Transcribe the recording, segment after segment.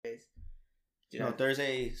No,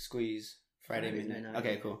 Thursday squeeze, Friday midnight.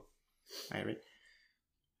 Okay, cool. All right,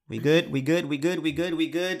 we good.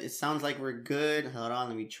 It sounds like we're good. Hold on,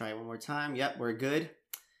 let me try one more time. Yep, we're good.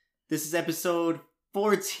 This is episode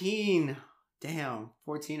 14. Damn,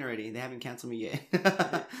 14 already. They haven't canceled me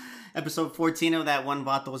yet. Episode 14 of that One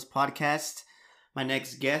Vatos podcast. My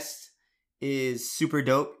next guest is super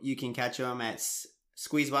dope. You can catch him at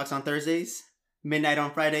Squeezebox on Thursdays, midnight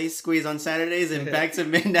on Fridays, Squeeze on Saturdays, and back to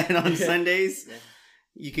midnight on Sundays. Yeah.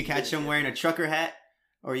 You can catch him wearing a trucker hat,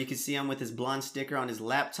 or you can see him with his blonde sticker on his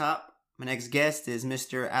laptop. My next guest is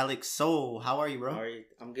Mr. Alex Soul. How are you, bro? How are you?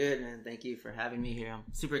 I'm good, man. Thank you for having me here. I'm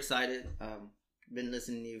super excited. Been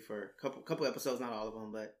listening to you for a couple episodes, not all of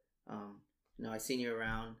them, but I seen you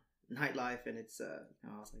around nightlife, and it's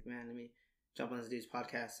I was like, man, let me jump on this dude's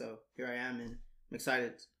podcast. So here I am, and I'm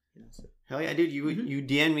excited. Hell yeah, dude! You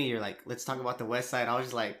DM me. You're like, let's talk about the West Side. I was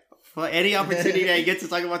just like, for any opportunity I get to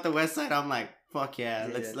talk about the West Side, I'm like, fuck yeah,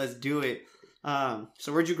 let's do it.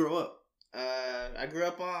 So where'd you grow up? I grew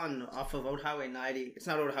up off of Old Highway 90. It's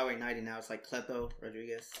not Old Highway 90 now. It's like Cleto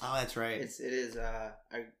Rodriguez. Oh, that's right. It is. I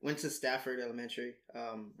went to Stafford Elementary,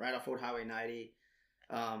 right off Old Highway 90.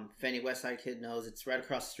 If any West Side kid knows, it's right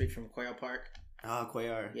across the street from Cuellar Park. Oh,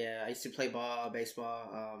 Cuellar. Yeah, I used to play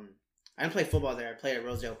baseball. I didn't play football there. I played at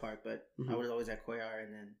Rosedale Park, but I was always at Cuellar.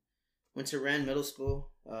 And then went to Wren Middle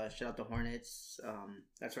School. Shout out the Hornets.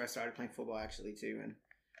 That's where I started playing football actually too, and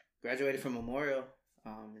graduated from Memorial.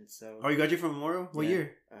 And so. Oh, you graduated from Memorial? What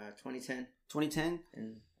year? 2010. 2010.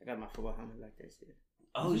 And I got my football helmet back there too.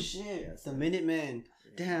 Oh shit! Yeah, the Minutemen.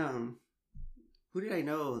 Yeah. Damn. Who did I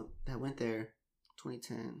know that went there?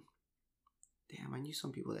 2010. Damn, I knew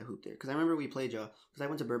some people that hooped there because I remember we played y'all. Because I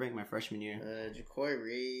went to Burbank my freshman year. Jacoy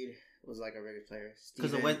Reed was like a regular player.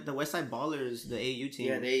 Because the West Side Ballers, the AU team.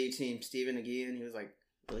 Yeah, the AU team. Steven Aguian, he was like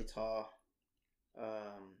really tall.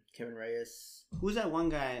 Kevin Reyes. Who's that one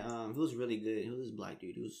guy? Who was really good? Who was this black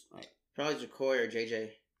dude? Who was like probably Jacoy or JJ.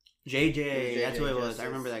 JJ, that's who it was. I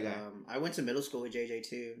remember that guy. I went to middle school with JJ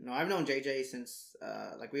too. No, I've known JJ since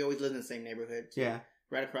we always lived in the same neighborhood. Too, yeah,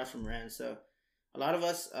 right across from Wren. So a lot of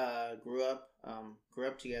us grew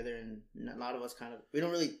up together, and a lot of us we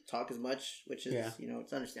don't really talk as much, which is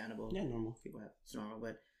it's understandable. Yeah, normal. It's normal,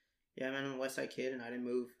 but yeah, man, I'm a West Side kid, and I didn't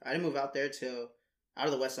move out there out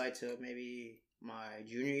of the West Side till maybe my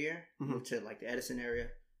junior year. Moved to like the Edison area,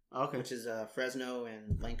 which is Fresno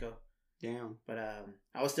and Blanco. Damn. But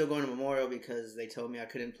I was still going to Memorial because they told me I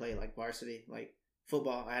couldn't play like varsity, like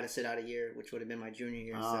football. I had to sit out a year, which would have been my junior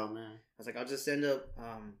year. Oh so man. I was like, I'll just end up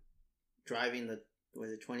driving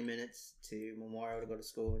 20 minutes to Memorial to go to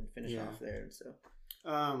school and finish off there. And so,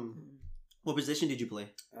 what position did you play?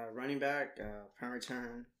 Running back, punt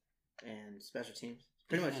return, and special teams.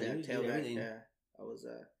 Pretty much tailback. Yeah, I was.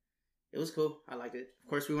 It was cool. I liked it. Of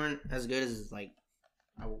course, we weren't as good as like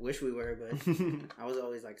I wish we were, but I was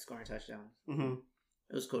always like scoring touchdowns. Mm-hmm.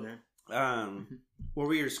 It was cool, man. What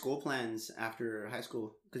were your school plans after high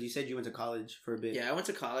school? Because you said you went to college for a bit. Yeah, I went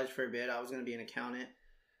to college for a bit. I was going to be an accountant.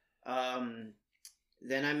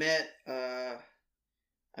 Then I met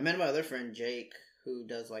my other friend Jake, who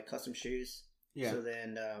does like custom shoes. Yeah. So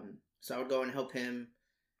then, I would go and help him,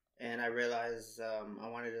 and I realized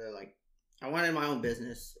I wanted my own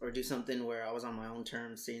business or do something where I was on my own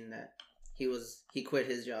terms, seeing that he quit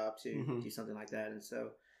his job to do something like that. And so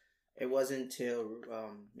it wasn't till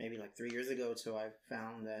maybe like 3 years ago till I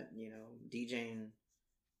found that, DJing,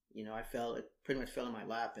 it pretty much fell in my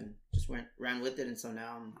lap and just ran with it. And so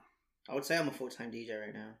now I would say I'm a full-time DJ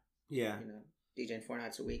right now. Yeah. DJing 4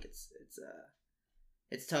 nights a week.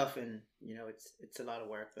 It's tough, and it's a lot of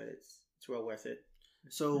work, but it's well worth it.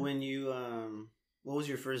 So when you what was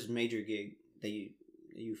your first major gig that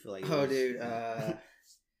you feel like? Oh, dude.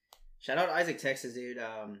 Shout out Isaac, Texas, dude.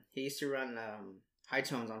 He used to run High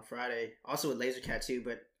Tones on Friday, also with Lasercat too.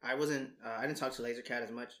 But I didn't talk to Lasercat as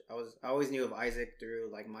much. I always knew of Isaac through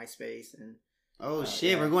like MySpace and. Oh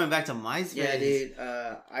shit! Yeah. We're going back to MySpace. Yeah, dude.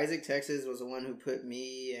 Isaac, Texas was the one who put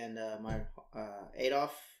me and my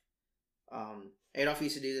Adolf. Adolf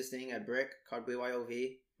used to do this thing at Brick called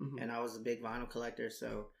BYOV, and I was a big vinyl collector,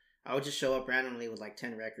 so I would just show up randomly with like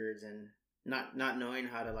 10 records and not knowing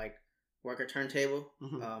how to like work a turntable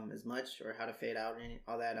as much or how to fade out and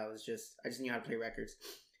all that. I just knew how to play records,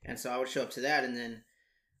 and so I would show up to that, and then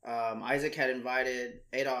Isaac had invited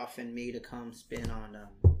Adolf and me to come spin on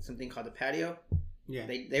something called the Patio. Yeah,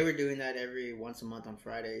 they were doing that every once a month on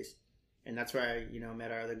Fridays, and that's where I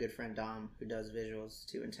met our other good friend Dom, who does visuals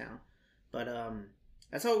too in town. But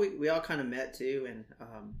that's how we all kind of met too, and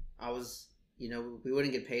I was we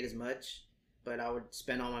wouldn't get paid as much, but I would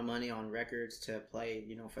spend all my money on records to play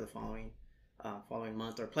for the following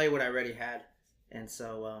month, or play what I already had And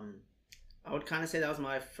so I would kind of say that was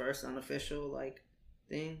my first unofficial like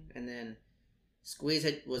thing. And then Squeeze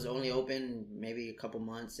was only open maybe a couple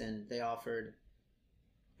months, and they offered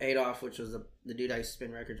Adolf, which was the dude I used to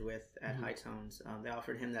spin records with at High Tones. They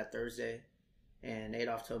offered him that Thursday, and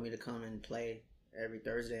Adolf told me to come and play every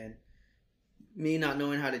Thursday. And me not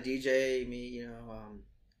knowing how to DJ,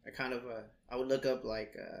 I would look up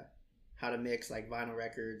like how to mix like vinyl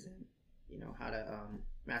records and how to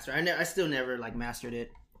master. I still never like mastered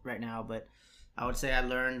it right now, but I would say I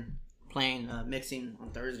learned playing mixing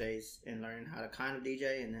on Thursdays and learning how to kind of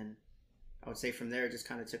DJ, and then I would say from there it just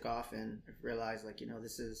kind of took off, and I realized like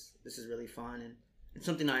this is really fun and it's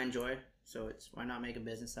something I enjoy, so why not make a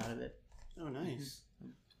business out of it. Oh, nice.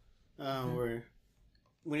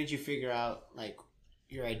 When did you figure out like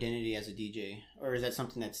your identity as a DJ, or is that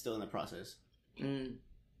something that's still in the process?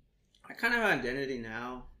 I kind of have an identity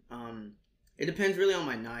now. It depends really on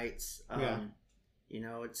my nights.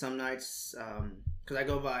 It's some nights because I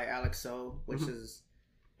go by Alex So, which is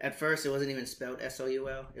at first it wasn't even spelled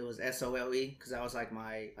SOUL. It was SOLE because that was like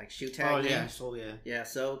my shoe tag name.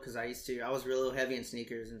 So because I was real heavy in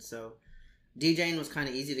sneakers, and so DJing was kind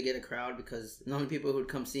of easy to get a crowd because the only people who would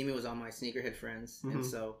come see me was all my sneakerhead friends. And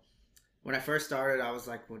so when I first started, I was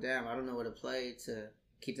like, well, damn, I don't know what to play to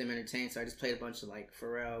keep them entertained. So I just played a bunch of like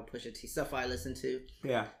Pharrell, Pusha T, stuff I listened to.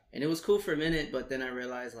 Yeah. And it was cool for a minute, but then I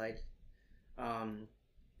realized like,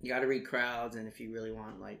 you got to read crowds, and if you really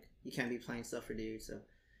want, like, you can't be playing stuff for dudes. So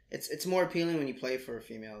it's more appealing when you play for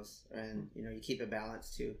females, and you keep it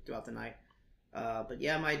balanced too throughout the night. But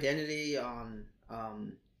yeah, my identity on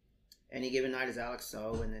Any Given Night is Alex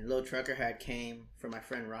So, and then Lil Trucker Hat came from my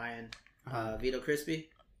friend Ryan, Vito Crispy.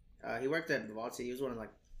 He worked at Vaulty. He was one of the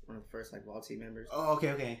first like Vaulty members. Oh,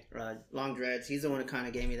 okay. Long dreads. He's the one who kind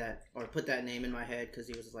of gave me that, or put that name in my head, because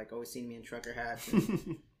he was like always seeing me in trucker hats.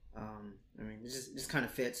 And, it just kind of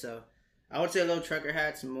fits. So I would say Lil Trucker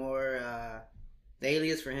Hat's more the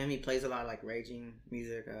alias for him. He plays a lot of like raging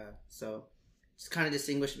music. So just kind of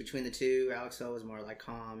distinguish between the two. Alex So is more like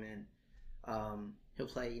calm, and he'll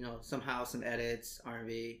play some house, some edits,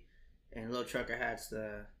 R&B, and Lil Trucker Hat's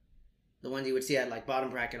the ones you would see at like Bottom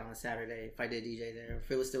Bracket on a Saturday if I did DJ there, or if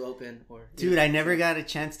it was still open. Dude, I never got a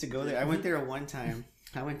chance to go there. I went there one time.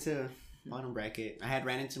 I went to Bottom Bracket. I had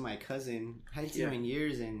ran into my cousin. I hadn't seen him in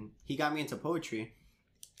years, and he got me into poetry.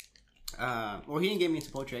 Or he didn't get me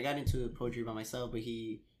into poetry. I got into poetry by myself, but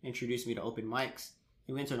he introduced me to open mics.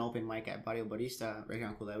 He went to an open mic at Barrio Barista, right here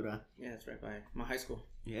on Culebra. Yeah, it's right by my high school.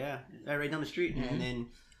 Yeah, right down the street. Mm-hmm. And then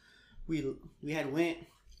we had went,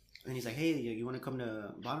 and he's like, hey, you want to come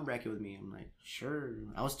to Bottom Bracket with me? I'm like, sure.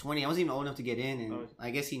 I was 20. I wasn't even old enough to get in, and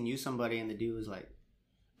I guess he knew somebody, and the dude was like,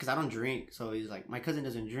 because I don't drink, so he's like, my cousin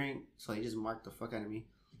doesn't drink, so he just marked the fuck out of me.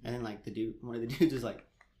 And then like one of the dudes was like,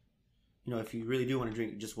 if you really do want to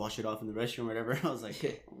drink, just wash it off in the restroom or whatever. I was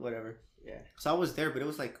like, whatever. Yeah. So I was there, but it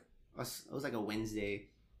was like a Wednesday.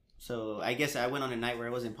 So I guess I went on a night where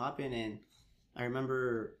I wasn't popping, and I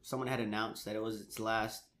remember someone had announced that it was its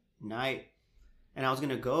last night, and I was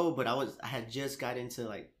gonna go, but I had just got into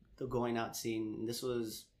like the going out scene. This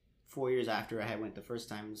was 4 years after I had went the first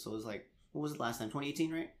time, so it was like, what was the last time?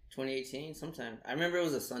 2018, right? 2018, sometime. I remember it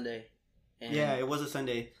was a Sunday. And, yeah, it was a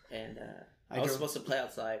Sunday. And I was supposed to play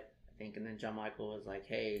outside, I think, and then John Michael was like,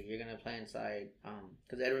 hey, you're going to play inside,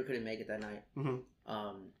 because Edward couldn't make it that night. Mm-hmm.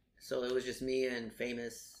 So it was just me and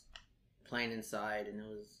Famous playing inside, and it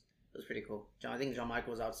was pretty cool. I think John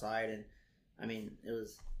Michael was outside, and it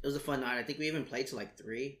was a fun night. I think we even played till like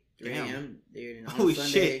 3 a.m. dude. And on Holy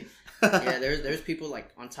Sunday, shit! Yeah, there's people like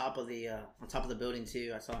on top of the building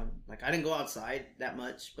too. I saw him, like, I didn't go outside that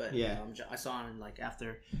much, but I saw him like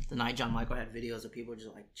after the night. John Michael had videos of people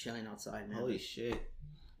just like chilling outside. Man. Holy shit!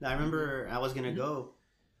 Now, I remember I was gonna go,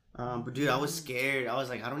 but dude, I was scared. I was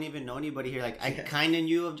like, I don't even know anybody here. Like, I kind of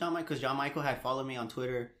knew of John Michael because John Michael had followed me on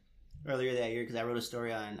Twitter earlier that year because I wrote a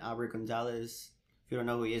story on Albert Gonzalez. If you don't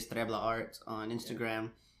know who he is, Trebla Art on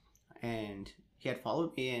Instagram, and he had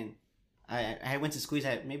followed me, and I went to Squeeze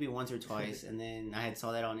maybe once or twice, and then I had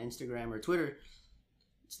saw that on Instagram or Twitter.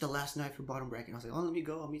 It's the last night for Bottom Bracket. I was like, oh, let me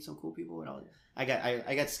go. I'll meet some cool people. And I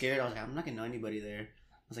got scared. I was like, I'm not gonna know anybody there.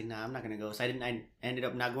 I was like, nah, I'm not gonna go. So I ended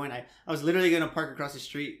up not going. I was literally gonna park across the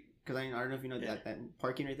street because I don't know if you know that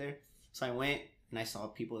parking right there. So I went and I saw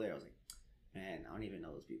people there. I was like, man, I don't even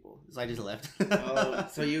know those people. So I just left. Oh,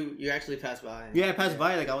 so you actually passed by? Yeah, I passed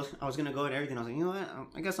by. Like I was gonna go and everything. I was like, you know what?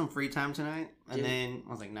 I got some free time tonight. And then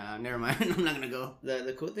I was like, nah, never mind. I'm not gonna go.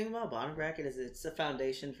 The cool thing about Bottom Bracket is it's a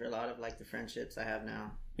foundation for a lot of like the friendships I have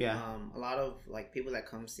now. Yeah. A lot of like people that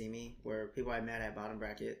come see me were people I met at Bottom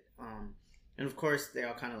Bracket. And And of course, they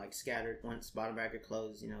all kind of like scattered once Bottom Bracket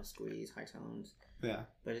closed. Squeeze, High Tones. Yeah.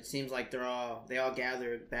 But it seems like they all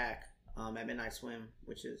gathered back at Midnight Swim,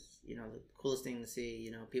 which is the coolest thing to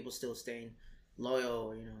see. People still staying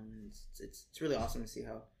loyal. And it's really awesome to see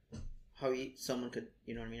how someone could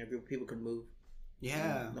a group of people could move.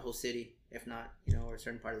 Yeah. The whole city, if not or a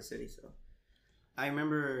certain part of the city. So. I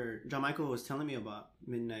remember John Michael was telling me about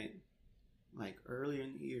Midnight, like earlier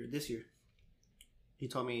in the year, this year. He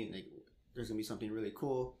told me like there's gonna be something really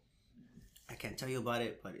cool. I can't tell you about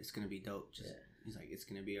it, but it's gonna be dope. He's like, it's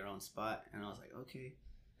gonna be our own spot, and I was like, okay.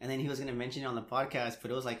 And then he was gonna mention it on the podcast, but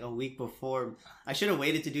it was like a week before. I should have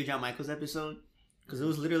waited to do John Michael's episode because it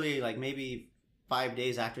was literally like maybe 5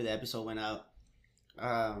 days after the episode went out.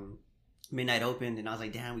 Midnight opened, and I was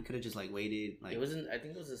like, damn, we could have just like waited. Like, it wasn't. I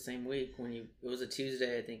think it was the same week it was a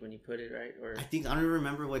Tuesday. I think when you put it, right? Or I don't even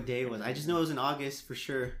remember what day it was. I just know it was in August for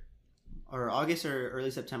sure, or August or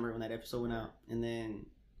early September when that episode went out. And then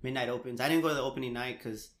Midnight opens. I didn't go to the opening night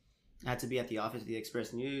because I had to be at the office of the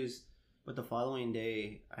Express News. But the following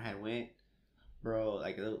day, I had went, bro.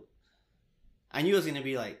 Like, I knew it was gonna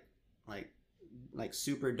be like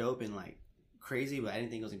super dope and like crazy, but I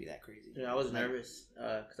didn't think it was gonna be that crazy. Yeah, I was nervous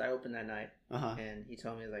because I opened that night, and he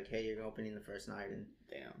told me like, "Hey, you're opening the first night," and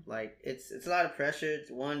damn, like it's a lot of pressure.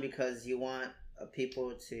 One, because you want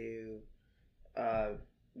people to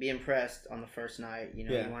be impressed on the first night. You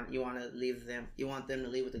want to leave them. You want them to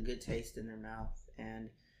leave with a good taste in their mouth,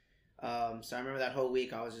 and so I remember that whole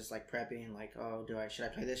week I was just like prepping, like, oh, should I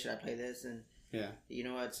play this? Should I play this? And yeah, you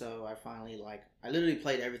know what? So I finally I literally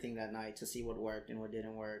played everything that night to see what worked and what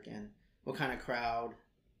didn't work, and what kind of crowd,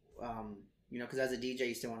 because as a DJ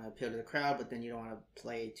you still want to appeal to the crowd, but then you don't want to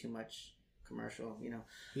play too much commercial,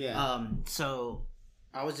 Yeah. So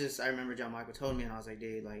I remember John Michael told me, and I was like,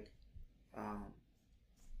 dude, like,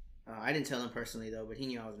 I didn't tell him personally though, but he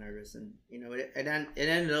knew I was nervous, and it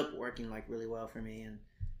ended up working like really well for me, and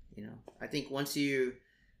I think once you're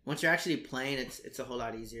actually playing, it's a whole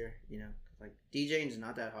lot easier, like DJing is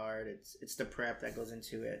not that hard. It's the prep that goes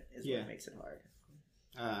into it is what makes it hard.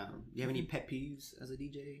 Do you have any pet peeves as a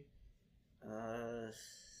DJ? I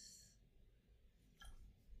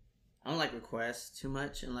don't like requests too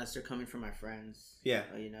much unless they're coming from my friends. Yeah.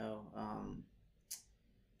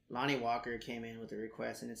 Lonnie Walker came in with a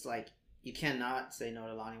request, and it's like you cannot say no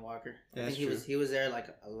to Lonnie Walker. Yeah, I think he was there like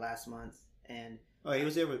last month, and he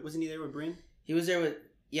was there wasn't he there with Bryn? He was there with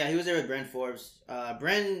Bren Forbes.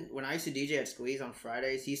 Bren, when I used to DJ at Squeeze on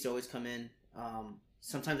Fridays, he used to always come in.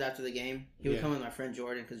 Sometimes after the game, he would come with my friend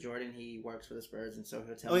Jordan, because Jordan, he works for the Spurs, and so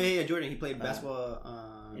he'll tell me. Yeah, Jordan. He played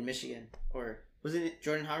basketball in Michigan, or wasn't it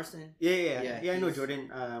Jordan Howerston? Yeah. I know Jordan.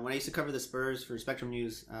 When I used to cover the Spurs for Spectrum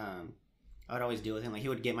News, I would always deal with him. Like, he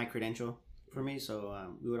would get my credential for me,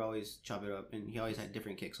 so we would always chop it up, and he always had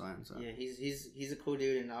different kicks on. So yeah, he's a cool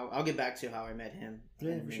dude, and I'll get back to how I met him in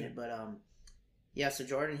a minute. Sure. But so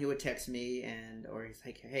Jordan, he would text me, or he's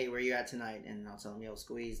like, hey, where you at tonight? And I'll tell him, yo,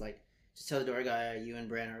 Squeeze, like, just tell the door guy you and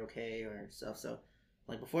Brent are okay or stuff. So,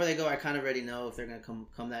 like, before they go, I kind of already know if they're gonna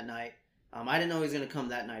come that night. I didn't know he was gonna come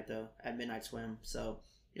that night though at Midnight Swim, so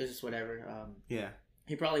it was just whatever.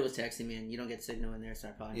 He probably was texting me, and you don't get signal in there, so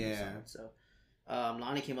I probably knew something. So,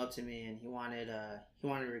 Lonnie came up to me, and he wanted a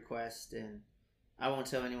request, and I won't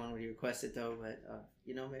tell anyone what he requested though. But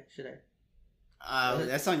should I?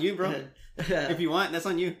 That's on you, bro. If you want, that's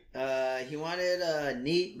on you. He wanted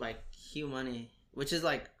Neat by Q Money, which is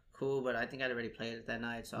like cool, but I think I'd already played it that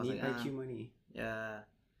night, so I was Neat like, by Q Money. Yeah.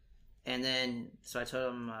 And then so I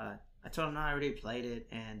told him no, I already played it,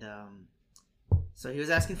 and so he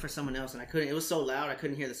was asking for someone else, and I couldn't. It was so loud, I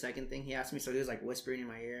couldn't hear the second thing he asked me. So he was like whispering in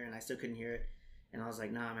my ear, and I still couldn't hear it. And I was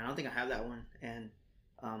like, nah, man, I don't think I have that one.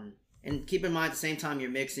 And keep in mind, at the same time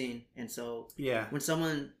you're mixing, and so when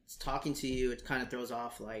someone's talking to you, it kind of throws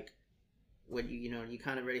off like what you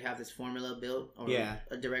kind of already have this formula built, or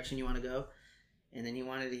a direction you want to go. And then he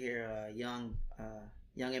wanted to hear Young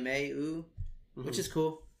M.A. Ooh, which is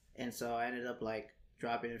cool. And so I ended up like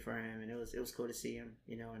dropping it for him, and it was cool to see him,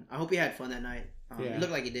 and I hope he had fun that night. It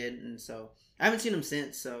looked like he did, and so I haven't seen him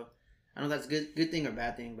since. So I don't know if that's a good thing or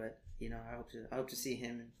bad thing, but I hope to see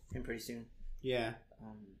him pretty soon. Yeah.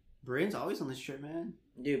 Brand's always on the strip, man.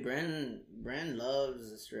 Dude, Brand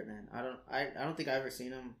loves the strip, man. I don't think I've ever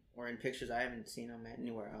seen him, or in pictures I haven't seen him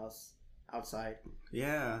anywhere else outside.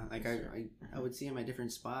 Yeah, like I would see him at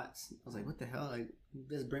different spots. I was like, what the hell? Like,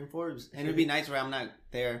 this is Brent Forbes, and it'd be nice where I'm not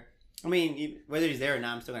there. I mean, whether he's there or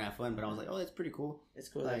not, I'm still gonna have fun. But I was like, oh, that's pretty cool. It's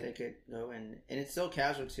cool that they could go, and it's so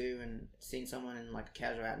casual too, and seeing someone in like a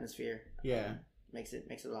casual atmosphere. Yeah. Makes it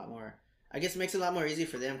a lot more. I guess it makes it a lot more easy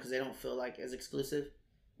for them because they don't feel like as exclusive.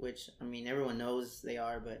 Which, I mean, everyone knows they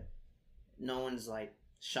are, but no one's like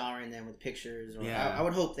showering them with pictures. Or I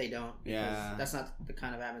would hope they don't. Yeah, that's not the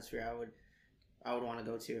kind of atmosphere I would want to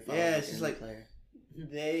go to if I was it's just like player.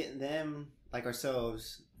 Them like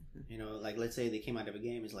ourselves. You know, like let's say they came out of a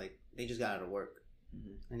game. It's like they just got out of work,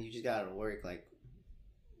 and you just got out of work. Like,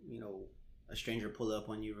 you know, a stranger pull up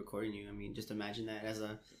on you, recording you. I mean, just imagine that as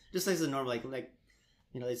a normal like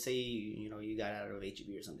you know, let's say you know you got out of HEB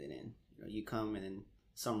or something, and you know you come and then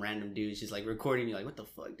some random dude's just like recording you, like what the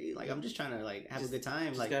fuck, dude? Like I'm just trying to like have a good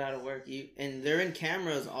time. Like got out of work, and they're in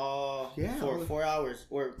cameras all for 4 hours,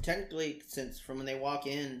 or technically since from when they walk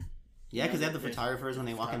in. Yeah, because they have the photographers when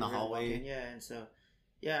they walk in the hallway. And so.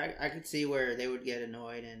 Yeah, I could see where they would get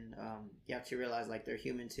annoyed, and you have to realize like they're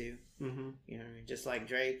human too. Mm-hmm. You know what I mean? Just like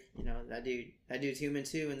Drake, you know that dude's human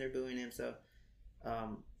too, and they're booing him. So,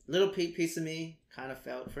 little piece of me kind of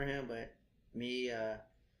felt for him, but me, I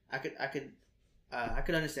could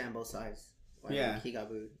understand both sides. Why he got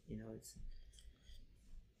booed. You know,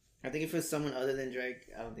 I think if it was someone other than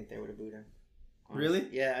Drake, I don't think they would have booed him. Honestly. Really?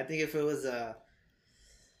 Yeah, I think if it was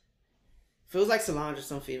like Solange or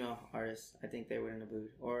some female artist, I think they wouldn't have booed.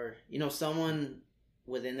 Or, you know, someone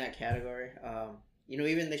within that category. You know,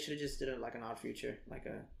 even they should have just did it like an Odd Future, like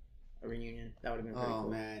a reunion. That would have been pretty cool. Oh,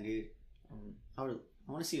 man, dude. I want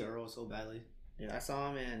to see Earl so badly. Yeah, I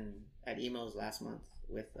saw him at Emo's last month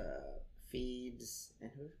with Phoebes.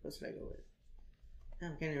 And who else did I go with? I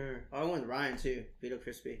can't even remember. Oh, I went with Ryan, too. Vito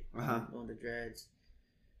Crispy. One of the Dreads.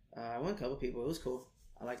 I went with a couple people. It was cool.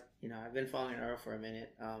 I like, you know, I've been following Earl for a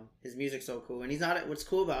minute. His music's so cool, and what's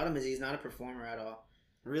cool about him is he's not a performer at all.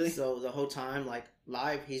 Really? So the whole time, like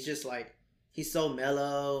live, he's just like he's so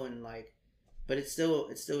mellow and like, but it's still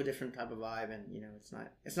a different type of vibe, and you know,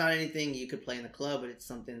 it's not anything you could play in the club, but it's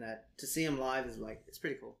something that to see him live is like it's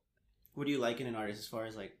pretty cool. What do you like in an artist as far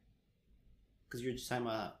as like, because you're just talking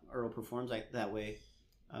about Earl performs like that way,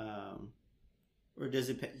 or does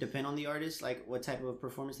it depend on the artist, like what type of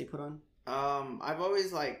performance they put on? I've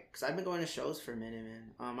always because I've been going to shows for a minute,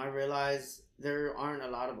 man. I realize there aren't a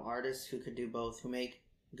lot of artists who could do both, who make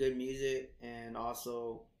good music and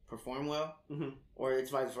also perform well, or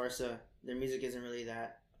it's vice versa. Their music isn't really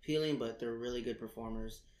that appealing, but they're really good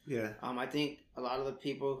performers. Yeah. I think a lot of the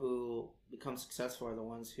people who become successful are the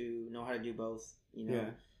ones who know how to do both. You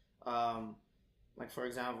know. Yeah. Like for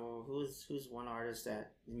example, who's one artist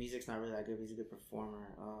that his music's not really that good, but he's a good performer.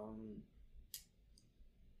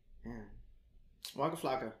 Yeah, Waka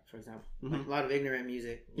Flocka, for example, like a lot of ignorant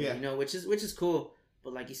music, you know, which is cool.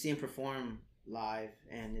 But like you see him perform live,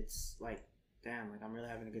 and it's like, damn, like I'm really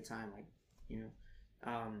having a good time, like, you know.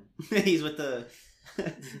 He's with the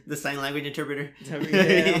sign language interpreter.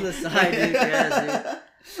 Yeah, on the side, dude. Yeah,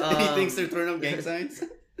 dude. He thinks they're throwing up gang signs.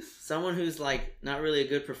 Someone who's like not really a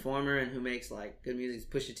good performer and who makes like good music is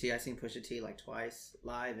Pusha T. I've seen Pusha T like twice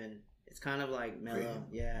live, and it's kind of like mellow. Really?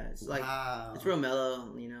 Yeah, it's like it's real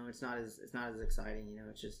mellow. You know, it's not as exciting. You know,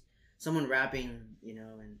 it's just someone rapping. You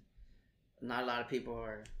know, and not a lot of people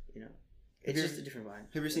are. You know, it's just a different vibe.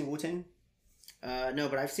 Have you ever seen Wu-Tang? No,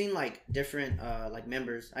 but I've seen like different like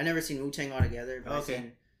members. I never seen Wu-Tang all together. But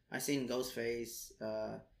okay. I've seen Ghostface,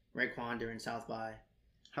 Raekwon during South by.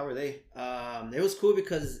 How were they? It was cool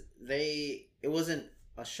because it wasn't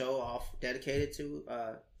a show off dedicated to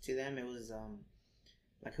them. It was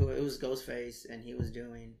it was Ghostface, and he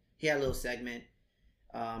had a little segment,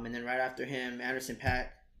 and then right after him, Anderson .Paak.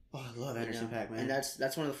 Oh, I love Anderson .Paak, man. And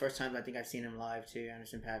that's one of the first times I think I've seen him live too.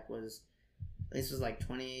 Anderson .Paak this was like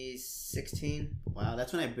 2016. Wow,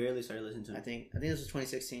 that's when I barely started listening to him. I think this was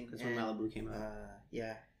 2016. That's when Malibu came out.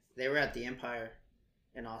 Yeah, they were at the Empire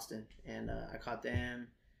in Austin, and I caught them.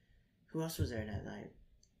 Who else was there that night?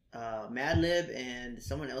 Madlib and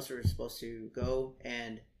someone else were supposed to go,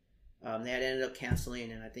 and they had ended up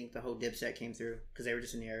canceling, and I think the whole Dipset came through because they were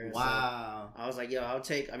just in the area. Wow. So I was like, yo, I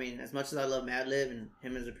mean, as much as I love Madlib and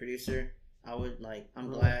him as a producer, I would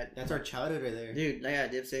I'm glad. That's our childhood right there. Dude, yeah,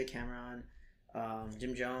 Dipset, Cameron,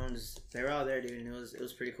 Jim Jones, they were all there, dude, and it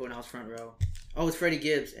was pretty cool, and I was front row. Oh, it was Freddie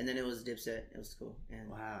Gibbs, and then it was Dipset. It was cool. And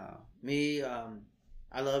wow. Me,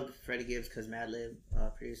 I loved Freddie Gibbs because Madlib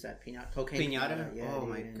produced that Cocaine Pinata. Yeah, oh dude,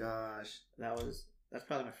 my gosh, that's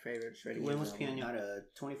probably my favorite Freddie Gibbs. When was Pinata?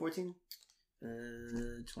 2014?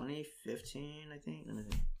 2015, I think.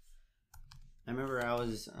 I remember I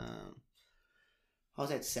was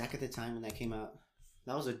at SAC at the time when that came out.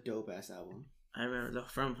 That was a dope ass album. I remember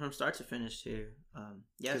from start to finish too.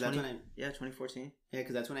 Yeah, 2014. Yeah,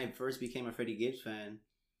 because that's when I first became a Freddie Gibbs fan.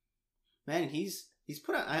 Man, he's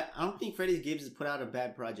put out. I don't think Freddie Gibbs has put out a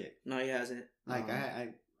bad project. No, he hasn't. Like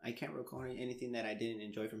I can't recall anything that I didn't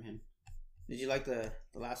enjoy from him. Did you like the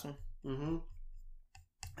last one? Mm-hmm.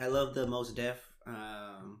 I love the Mos Def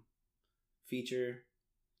feature.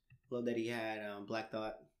 Love that he had Black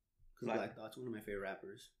Thought. Because Black Thought's one of my favorite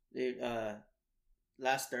rappers. Dude,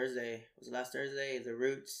 last Thursday, the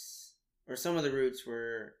Roots, or some of the Roots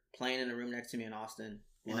were playing in a room next to me in Austin.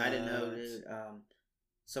 And I didn't know, dude.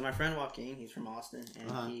 So my friend Joaquin, he's from Austin,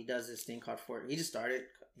 and he does this thing called He just started.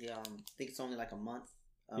 He, I think it's only like a month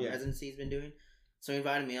residency he's been doing. So he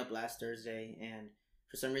invited me up last Thursday, and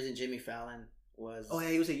for some reason Jimmy Fallon was... Oh, yeah,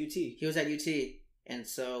 he was at UT. He was at UT. And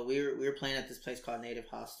so we were playing at this place called Native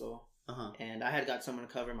Hostel. And I had got someone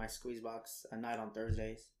to cover my Squeezebox a night on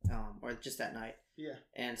Thursdays, or just that night. Yeah.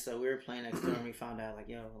 And so we were playing next door, and we found out, like,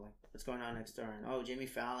 yo, like, what's going on next door? And, oh, Jimmy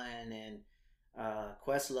Fallon and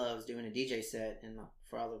Questlove's doing a DJ set, and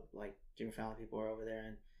for all the, like, Jimmy Fallon people were over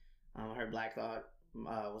there. And I heard Black Thought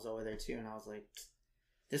was over there, too. And I was like,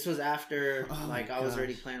 this was after, I was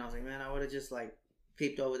already playing. I was like, man, I would have just, like,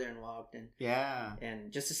 peeped over there and walked. And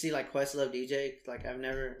and just to see, like, Questlove DJ, like, I've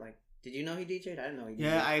never, like, did you know he DJ'd? I didn't know he DJ'd.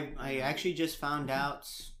 Yeah, I actually just found out.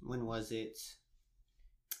 When was it?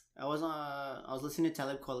 I was listening to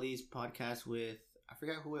Talib Kweli's podcast with, I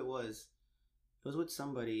forgot who it was. It was with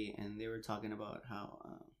somebody, and they were talking about how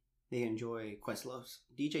they enjoy Questlove's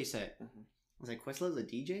DJ set. I was like, Questlove's a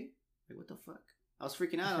DJ? Like, what the fuck? I was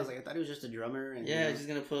freaking out. I was like, I thought he was just a drummer. And, just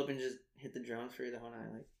gonna pull up and just hit the drums for you the whole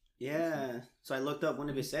night. Like, yeah. So I looked up one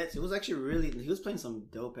of his sets. It was actually really. He was playing some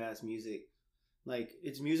dope ass music. Like,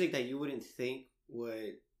 it's music that you wouldn't think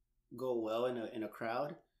would go well in a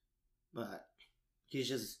crowd, but he's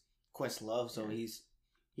just Questlove, so he's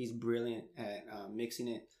brilliant at mixing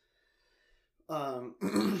it. But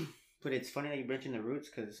it's funny that you mentioned the Roots,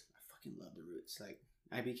 because I fucking love the Roots. Like,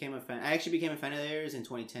 I actually became a fan of theirs in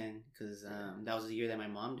 2010, because that was the year that my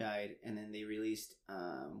mom died, and then they released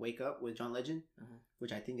Wake Up with John Legend,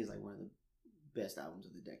 which I think is like one of the best albums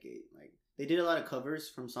of the decade. Like, they did a lot of covers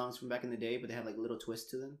from songs from back in the day, but they have like little twists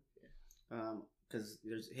to them. Because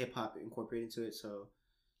there's hip hop incorporated into it. So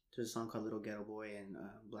there's a song called Little Ghetto Boy, and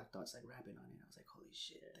Black Thought's like rapping on it. I was like, holy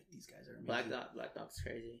shit, like these guys are amazing. Black Thought's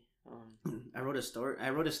crazy. I wrote a story.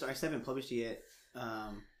 I still haven't published it yet.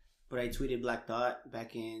 But I tweeted Black Thought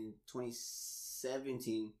back in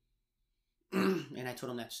 2017. And I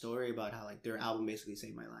told him that story about how, like, their album basically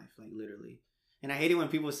saved my life, like, literally. And I hate it when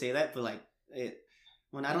people say that, but like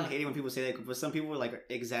I don't hate it when people say that, but some people like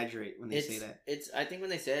exaggerate when they say that. I think when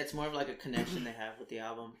they say it, it's more of like a connection they have with the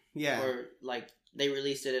album. Yeah. Or like they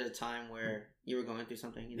released it at a time where you were going through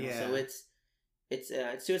something, you know. Yeah. So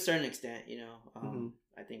it's to a certain extent, you know.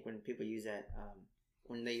 I think when people use that,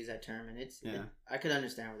 when they use that term, and I could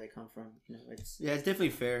understand where they come from. You know, it's definitely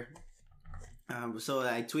fair. So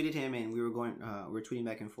I tweeted him, and we were tweeting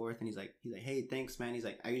back and forth, and he's like, hey, thanks, man. He's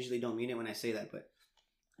like, I usually don't mean it when I say that, but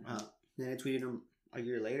then I tweeted him a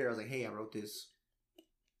year later. I was like, hey, I wrote this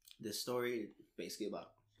story basically about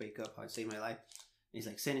Wake Up, how it saved my life. And he's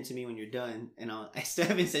like, send it to me when you're done. And I still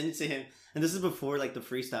haven't sent it to him. And this is before like the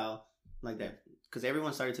freestyle, like that, because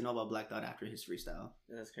everyone started to know about Black Thought after his freestyle.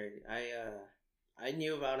 That's crazy. I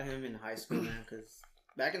knew about him in high school, man, because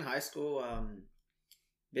back in high school,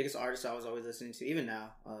 biggest artist I was always listening to, even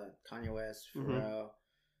now, Kanye West, Pharrell,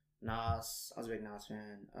 Nas. I was a big Nas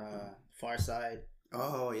fan. Pharcyde.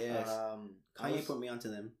 Oh yes. Kanye put me onto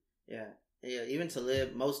them. Yeah. Even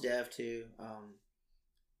Talib, Mos Def too.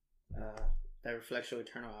 That Reflection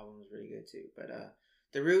Eternal album was really good too. But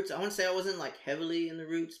the Roots, I wouldn't say I wasn't like heavily in the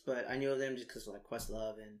Roots, but I knew of them just because like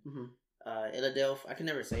Questlove and Illadelph. I can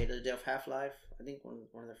never say Illadelph Half Life. I think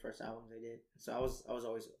one of the first albums they did. So I was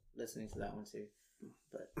always listening to that one too.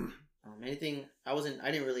 But anything I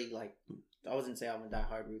didn't really like. I wasn't say I'm a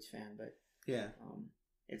diehard Roots fan, but yeah.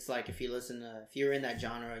 It's like if you're in that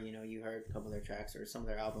genre, you know, you heard a couple of their tracks or some of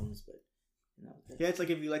their albums, but you know. Yeah, it's like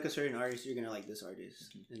if you like a certain artist, you're gonna like this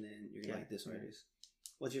artist, and then you're gonna like this artist.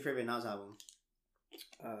 What's your favorite Nas album?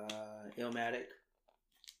 Illmatic.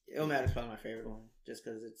 Illmatic's probably my favorite one, just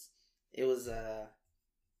because it was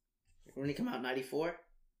when it came out in '94,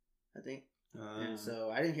 I think, and so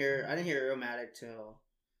I didn't hear Illmatic till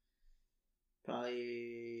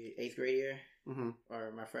probably 8th grade year.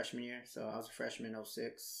 Or my freshman year. So I was a freshman in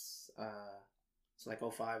 06. So like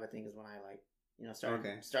 05 I think is when I like, you know,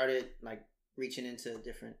 started like reaching into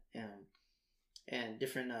different and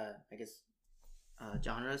different I guess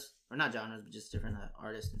genres, or not genres, but just different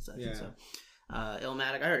artists and such. Yeah. And so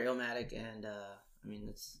Illmatic, I heard Illmatic, and I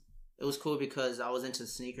mean it was cool because I was into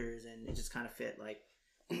sneakers, and it just kind of fit. Like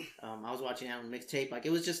I was watching Adam mixtape, like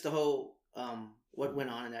it was just the whole what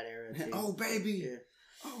went on in that era too. Oh baby. Yeah.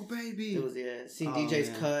 Oh baby! It was seeing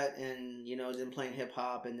DJ's cut, and you know them playing hip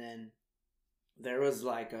hop, and then there was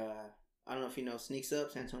like I don't know if you know Sneaks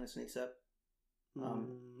Up, Santana Sneaks Up.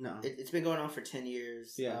 No, it's been going on for 10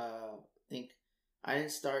 years. Yeah, think I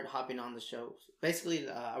didn't start hopping on the show. Basically,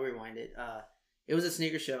 I'll rewind it. It was a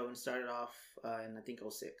sneaker show and started off in I think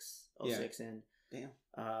 06. And damn.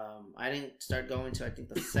 I didn't start going to I think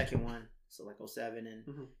the second one, so like 07,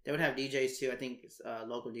 and they would have DJs too. I think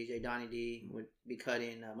local DJ Donnie D would be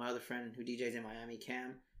cutting. My other friend who DJs in Miami,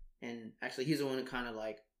 Cam, and actually he's the one who kind of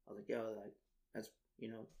like I was like, yo, like that's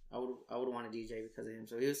I would want to DJ because of him.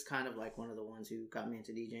 So he was kind of like one of the ones who got me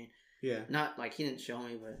into DJing. Yeah. Not like he didn't show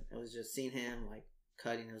me, but it was just seeing him like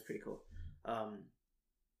cutting. It was pretty cool.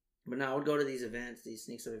 But now I would go to these events, these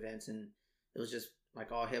Sneaks Up events, and it was just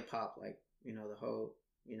like all hip hop, like the whole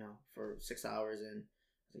for 6 hours, and I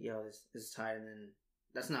was like, yo, this is tight. And then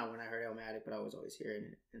that's not when I heard Illmatic, but I was always hearing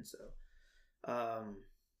it, and so.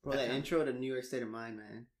 Bro, that intro to New York State of Mind,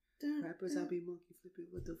 man. Rappers, I be monkey flipping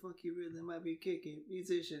with the funky rhythm, I be kicking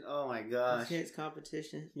musician. Oh my gosh, it's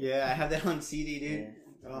competition. Yeah, I have that on CD, dude.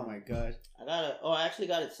 Yeah. Oh my gosh, I actually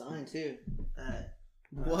got it signed too.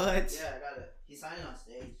 What? Yeah, I got it. He signed it on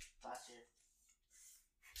stage last year.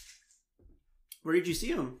 Where did you see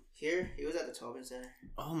him? Here, he was at the Tobin Center.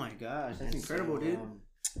 Oh my gosh, that's incredible, dude.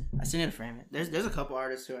 I still need to frame it. There's a couple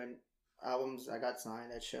artists who albums I got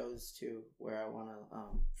signed at shows too, where I want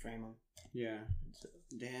to frame them. Yeah. So,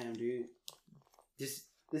 damn, dude. This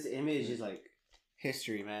image is like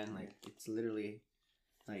history, man. Like it's literally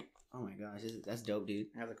like, oh my gosh, that's dope, dude.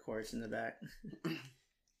 I have the chorus in the back.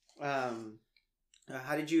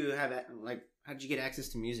 How did you get access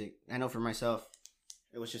to music? I know for myself,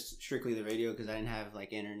 it was just strictly the radio because I didn't have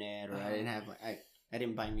like internet or I didn't have I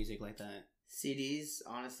didn't buy music like that. CDs,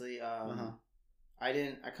 honestly.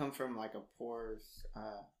 I come from like a poor,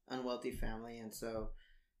 unwealthy family, and so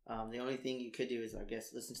the only thing you could do is I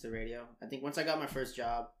guess listen to the radio. I think once I got my first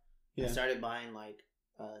job, I started buying like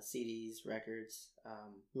CDs, records.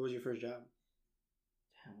 What was your first job?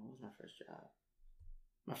 Damn, what was my first job?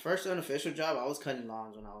 My first unofficial job, I was cutting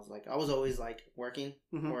lawns when I was always like working,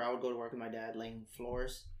 or I would go to work with my dad laying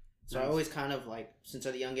floors. So nice. I always kind of like, since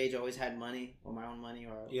at a young age, I always had money or my own money,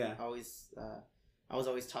 or I was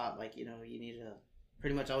always taught like, you need to,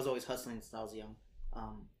 pretty much I was always hustling since I was young.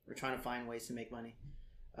 We're trying to find ways to make money.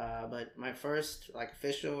 But my first like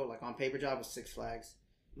official, like on paper job was Six Flags.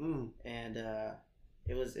 And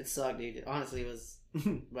it sucked, dude. Honestly, it was.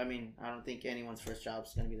 I mean, I don't think anyone's first job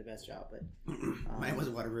is gonna be the best job, but mine was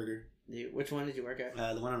Whataburger. Which one did you work at?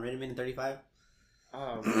 The one on Redmond and 35.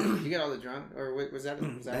 Oh, you get all the drunk, or was that?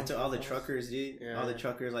 That's all the truckers, dude. Yeah. All the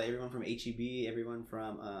truckers, like everyone from HEB, everyone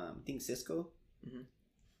from I think Cisco.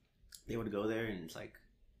 They would go there, and it's like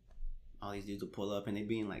all these dudes would pull up, and they'd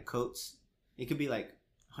be in like coats. It could be like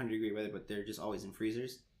 100-degree weather, but they're just always in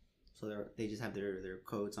freezers. So they just have their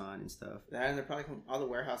coats on and stuff. Yeah, and they're probably all the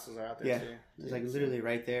warehouses are out there too. It's like literally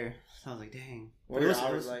right there. So I was like, dang. What were your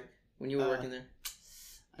hours like when you were working there?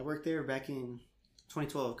 I worked there back in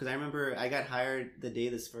 2012 because I remember I got hired the day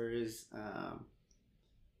the Spurs. I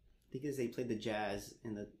think they played the Jazz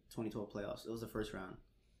in the 2012 playoffs. It was the first round,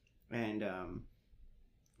 and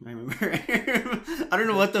I remember. I don't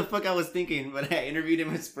know what the fuck I was thinking, but I interviewed him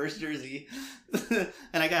in his first jersey,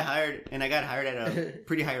 and I got hired. And I got hired at a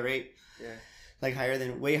pretty high rate. Yeah, like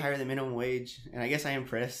way higher than minimum wage. And I guess I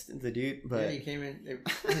impressed the dude. But yeah, he came in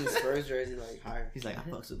the Spurs jersey like higher. He's like, I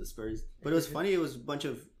fucks with the Spurs. But it was funny. It was a bunch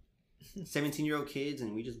of 17-year-old kids,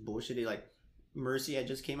 and we just bullshitted. Like Mercy had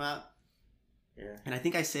just came out. Yeah, and I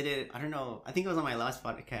think I said it. I don't know. I think it was on my last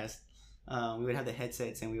podcast. We would have the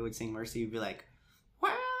headsets, and we would sing Mercy. We'd be like,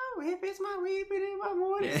 if it's my weed, but in my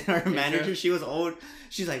morning. Our manager, she was old.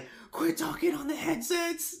 She's like, quit talking on the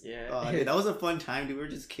headsets. Yeah. Dude, that was a fun time, dude. We were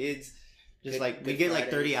just kids. Just we get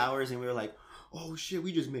like 30 hours, and we were like, oh shit,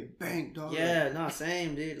 we just made bank, dog. Yeah, no,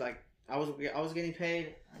 same, dude. Like, I was getting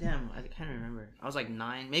paid. Damn, I can't remember. I was like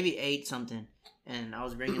 9, maybe 8 something. And I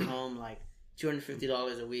was bringing home like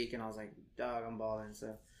 $250 a week. And I was like, dog, I'm balling.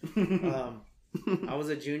 So, I was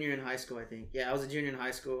a junior in high school, I think. Yeah, I was a junior in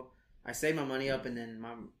high school. I saved my money up, and then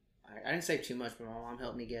I didn't save too much, but my mom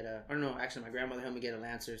helped me get my grandmother helped me get a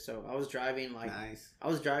Lancer. So I was driving I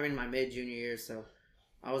was driving my mid-junior year, so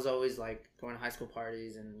I was always like going to high school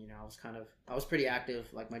parties, and I was pretty active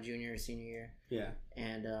like my junior and senior year. Yeah.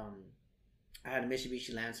 And I had a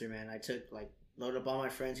Mitsubishi Lancer, man. I loaded up all my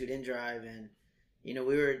friends who didn't drive, and we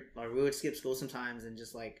would skip school sometimes, and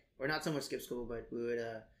just like, or not so much skip school, but we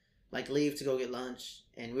would leave to go get lunch,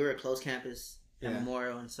 and we were a closed campus. At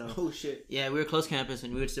Memorial, and so we were close campus,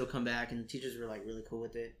 and we would still come back, and the teachers were like really cool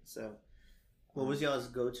with it. So what was y'all's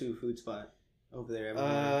go-to food spot over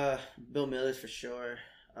there? Bill Miller's for sure.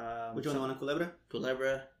 Which one? The one in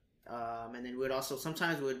Culebra? And then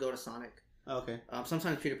sometimes we would go to Sonic. Oh, okay.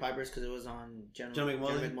 Sometimes Peter Piper's because it was on General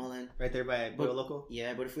McMullen. Right there by Boyle Local?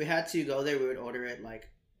 Yeah, but if we had to go there, we would order it, like,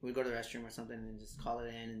 we'd go to the restroom or something and just call it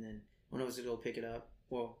in, and then one of us would go pick it up.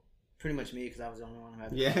 Well, pretty much me, because I was the only one who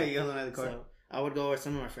had the car. Yeah, you only had the car. So I would go, or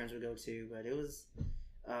some of my friends would go too, but it was...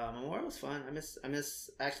 Memorial was fun. I miss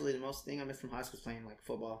actually the most thing I miss from high school was playing like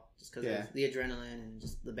football, just because of the adrenaline and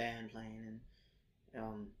just the band playing and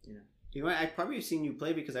you know. You know, I probably have seen you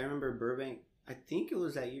play because I remember Burbank. I think it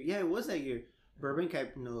was that year. Yeah, it was that year. Burbank,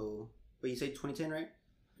 but you said 2010, right?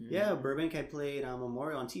 Mm-hmm. Yeah, Burbank had played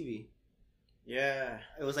Memorial on TV. Yeah,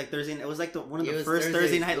 it was like Thursday. It was like one of the first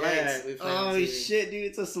Thursday night lights. Yeah, oh shit, dude!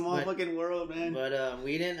 It's a small fucking world, man. But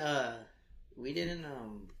we didn't. What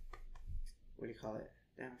do you call it?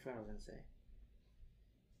 Damn, I forgot what I was gonna say.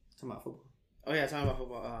 Talking about football. Oh yeah, talking about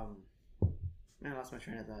football. Man, I lost my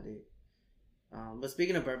train of thought, dude. But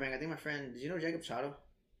speaking of Burbank, I think my friend, did you know Jacob Chotto?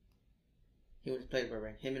 He played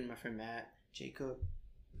Burbank. Him and my friend Matt. Jacob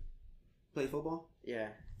played football? Yeah,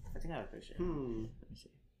 I think I have a picture. Let me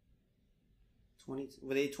see.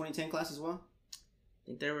 Were they 2010 class as well? I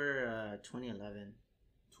think they were 2011.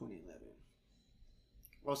 2011.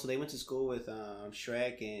 Oh, so they went to school with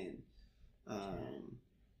Shrek and.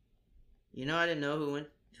 You know, I didn't know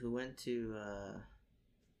who went to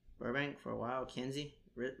Burbank for a while. Kenzie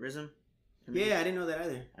Rism. Yeah, I didn't know that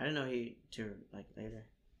either. I didn't know he to like later.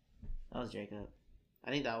 That was Jacob.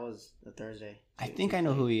 I think that was the Thursday. I think I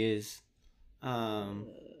know who he is. Oh,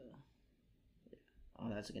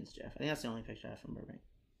 that's against Jeff. I think that's the only picture I have from Burbank.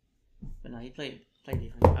 But no, he played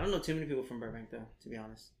defense. I don't know too many people from Burbank though, to be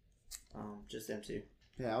honest. Just them two.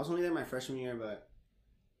 Yeah, I was only there my freshman year, but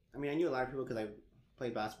I mean, I knew a lot of people because I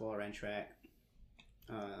played basketball, ran track.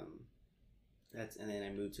 And then I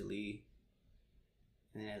moved to Lee.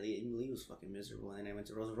 And then Lee was fucking miserable. And then I went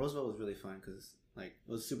to Roosevelt. Roosevelt was really fun because like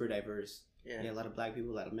it was super diverse. Yeah, a lot of black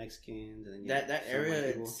people, a lot of Mexicans, and then that area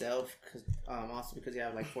itself, cause also because you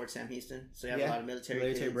have like Fort Sam Houston, so you have a lot of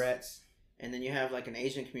military brats. And then you have like an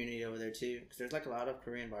Asian community over there too, because there's like a lot of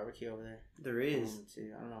Korean barbecue over there. There is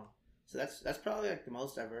too. I don't know. So that's probably like the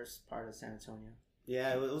most diverse part of San Antonio.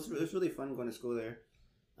 Yeah, it was really fun going to school there.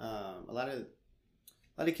 A lot of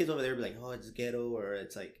kids over there be like, oh, it's ghetto or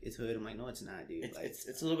it's like it's hood. I'm like, no, it's not, dude.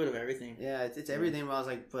 It's a little bit of everything. Yeah, it's everything. But I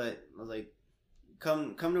was like,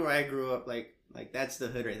 come to where I grew up. Like that's the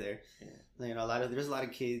hood right there. Yeah. You know, there's a lot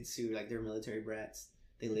of kids who like they're military brats.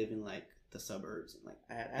 They live in like the suburbs. And, like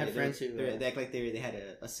I had friends who they act like they had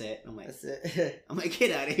a set. I'm like, that's it. I'm like,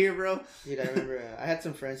 get out of here, bro. Dude, I remember I had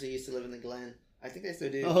some friends who used to live in the Glen. I think they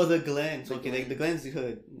still do. Oh, the Glen. The Glen's the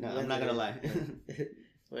hood. No, I'm not gonna lie.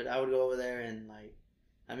 But I would go over there and like,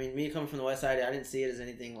 I mean, me coming from the west side, I didn't see it as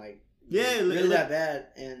anything like really that bad.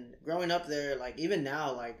 And growing up there, like even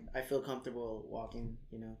now, like I feel comfortable walking.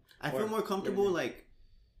 You know, I feel more comfortable like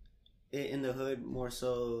in the hood more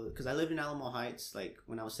so because I lived in Alamo Heights. Like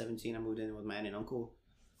when I was 17, I moved in with my aunt and uncle.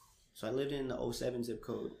 So I lived in the 07 zip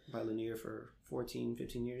code by Lanier for 14,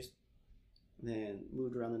 15 years. Then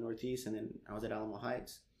moved around the Northeast, and then I was at Alamo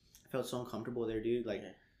Heights. I felt so uncomfortable there, dude. Like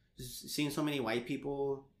just seeing so many white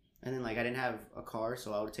people, and then like I didn't have a car,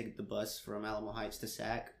 so I would take the bus from Alamo Heights to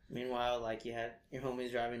Sac. Meanwhile, like you had your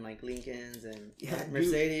homies driving like Lincolns and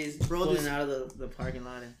Mercedes, pulling out of the parking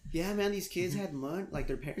lot. And yeah, man, these kids had money. Like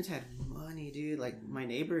their parents had money, dude. Like my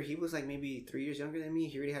neighbor, he was like maybe 3 years younger than me.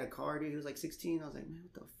 He already had a car, dude. He was like 16. I was like, man,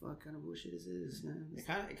 what the fuck kind of bullshit is this, man? It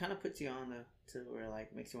kind of puts you on to where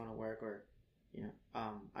like makes you want to work or. You know,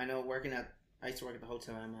 I know I used to work at the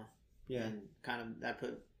Hotel Emma. Yeah. And kind of that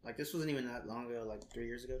put, like, this wasn't even that long ago, like 3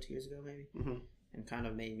 years ago, 2 years ago, maybe. Mm-hmm. And kind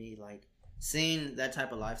of made me, like, seeing that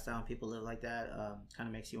type of lifestyle and people live like that kind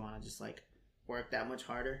of makes you want to just, like, work that much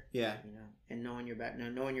harder. Yeah. You know, and knowing your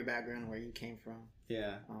background, where you came from.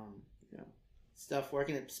 Yeah. You know, stuff,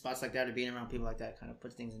 working at spots like that or being around people like that kind of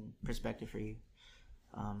puts things in perspective for you.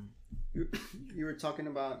 You were talking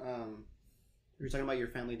about, your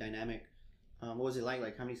family dynamic. What was it like?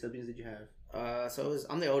 Like, how many siblings did you have? So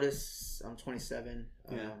I'm the oldest. I'm 27.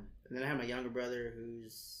 Yeah. And then I have my younger brother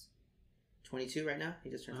who's 22 right now.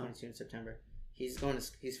 He just turned 22 in September. He's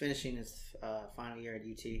finishing his final year at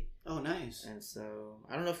UT. Oh, nice. And so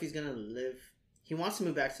I don't know if he's gonna live. He wants to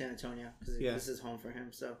move back to San Antonio because this is home for him.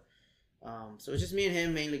 So, so it's just me and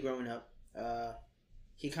him mainly growing up.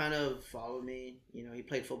 He kind of followed me. You know, he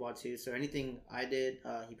played football too. So anything I did,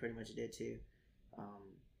 he pretty much did too.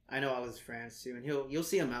 I know all his friends too, and you'll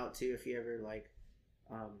see him out too if you ever like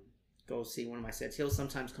go see one of my sets. He'll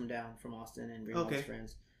sometimes come down from Austin and bring all his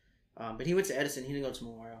friends. But he went to Edison. He didn't go to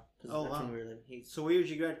Memorial because that's when we were living. So what year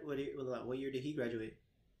did you graduate? What year did he graduate?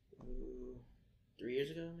 3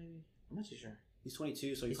 years ago, maybe. I'm not too sure. He's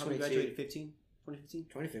 22, so he probably graduated 15. 2015?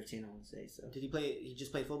 2015, I want to say. So did he play? He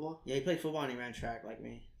just played football? Yeah, he played football and he ran track like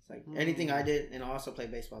me. It's like anything I did, and I also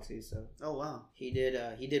played baseball too. So oh wow, he did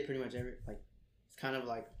pretty much every like. It's kind of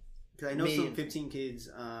like because I know some 15 kids.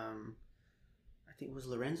 I think it was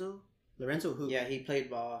Lorenzo. Lorenzo who? Yeah, he played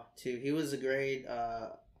ball too. He was a grade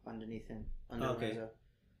underneath him. Lorenzo.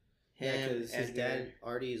 Yeah, because his dad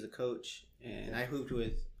Artie is a coach, and I hooped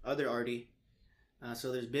with other Artie.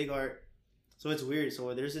 So there's Big Art. So it's weird.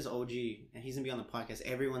 So there's this OG, and he's gonna be on the podcast.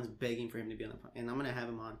 Everyone's begging for him to be on the podcast, and I'm gonna have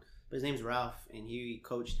him on. But his name's Ralph, and he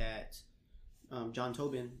coached at John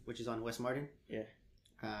Tobin, which is on West Martin. Yeah.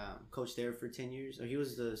 Coached there for 10 years. Or he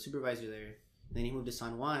was the supervisor there. Then he moved to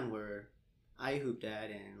San Juan, where I hooped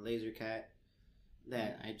at, and Laser Cat.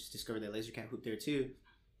 That I just discovered that Laser Cat hooped there too.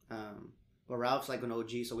 But Ralph's like an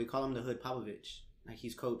OG, so we call him the Hood Popovich. Like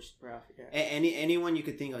he's coached. Ralph, yeah. Anyone you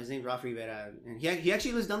could think of. His name's Ralph Rivera, and he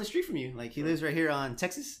actually lives down the street from you. Like he lives right here on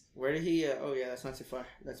Texas. Where did he? Oh yeah, that's not too far.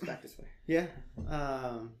 That's back this way. Yeah.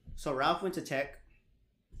 So Ralph went to Tech.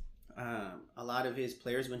 A lot of his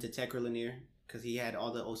players went to Tech or Lanier because he had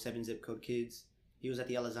all the 07 zip code kids. He was at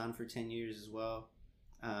the Alazan for 10 years as well.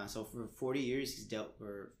 So for 40 years he's dealt,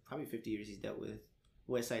 or probably 50 years he's dealt with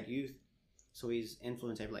Westside Youth. So he's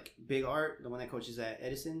influenced every, like Big Art, the one that coaches at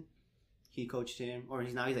Edison. He coached him, or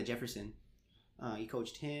he's at Jefferson. He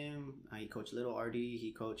coached him. He coached Little RD.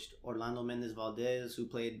 He coached Orlando Mendez Valdez, who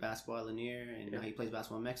played basketball at Lanier, and now he plays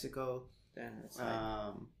basketball in Mexico. Damn, that's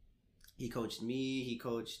he coached me. He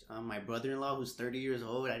coached my brother-in-law, who's 30 years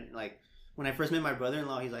old. When I first met my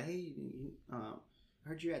brother-in-law, he's like, "Hey, I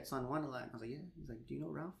heard you're at San Juan a lot." I was like, "Yeah." He's like, "Do you know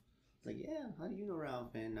Ralph?" I was like, "Yeah." How do you know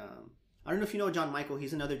Ralph? And I don't know if you know John Michael.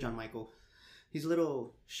 He's another John Michael. He's a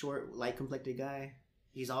little short, light complected guy.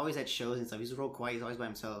 He's always at shows and stuff. He's real quiet. He's always by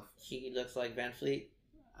himself. He looks like Van Fleet.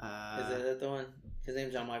 Is that the one? His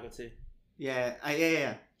name's John Michael too. Yeah,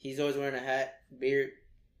 yeah. He's always wearing a hat, beard.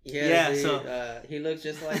 Yeah, dude, so he looks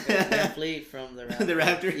just like Van Fleet from the Raptors. The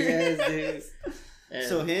Raptors. Yes, dude. And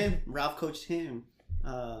so Ralph coached him.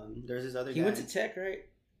 There's this other guy. He went to Tech, right?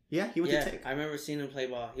 Yeah, he went to Tech. I remember seeing him play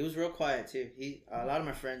ball. He was real quiet too. A lot of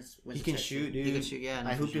my friends went to Tech. He can shoot, dude. He can shoot, yeah.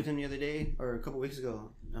 I hooped with him the other day, or a couple weeks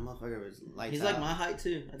ago. That motherfucker was lights He's out. like my height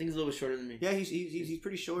too. I think he's a little bit shorter than me. Yeah, he's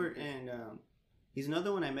pretty short, and he's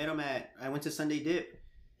another one. I met him I went to Sunday Dip,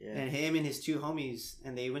 and him and his two homies,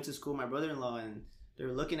 and they went to school with my brother-in-law, and they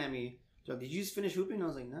were looking at me. So, did you just finish hooping? I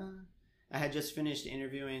was like, nah. I had just finished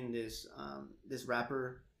interviewing this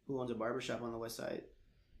rapper who owns a barbershop on the west side.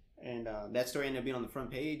 And that story ended up being on the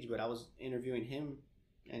front page, but I was interviewing him,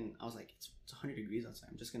 and I was like, it's 100 degrees outside.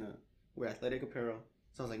 I'm just going to wear athletic apparel.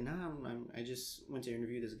 So I was like, nah, I just went to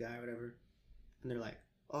interview this guy or whatever. And they're like,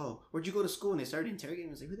 oh, where'd you go to school? And they started interrogating me.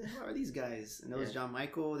 I was like, who the hell are these guys? And there was John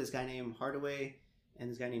Michael, this guy named Hardaway,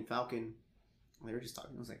 and this guy named Falcon. And they were just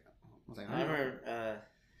talking. I was like, I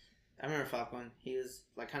remember Falcon. He was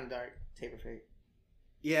like kind of dark, taper fade.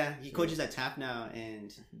 Yeah, he coaches at TAP now,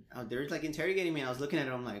 and they were like interrogating me, and I was looking at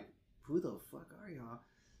him, I'm like, who the fuck are y'all?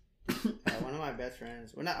 One of my best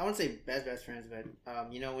friends. Well, I wouldn't say best friends, but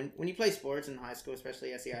when you play sports in high school, especially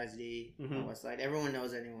SEISD, Westside, everyone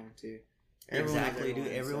knows anyone too.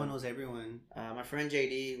 Everyone knows everyone. My friend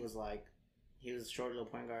JD was like, he was a short little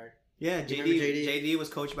point guard. Yeah, JD was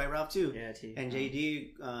coached by Ralph too. Yeah, and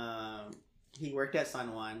JD, he worked at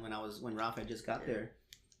San Juan when Ralph had just got there.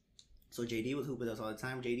 So JD would hoop with us all the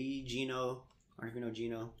time. JD, Gino, I don't know if you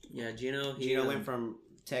know Gino. Yeah, Gino. Gino went from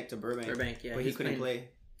Tech to Burbank. Yeah. But he couldn't play.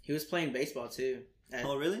 He was playing baseball too.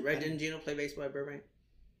 Oh, really? Right? Didn't Gino play baseball at Burbank?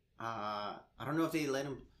 I don't know if they let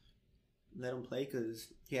him play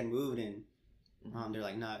because he had moved, and they're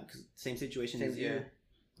like, nah, because same situation as you.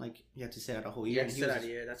 Like, you have to sit out a whole year. Yeah, sit out a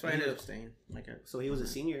year. That's why I ended up staying. So he was a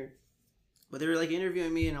senior. But they were like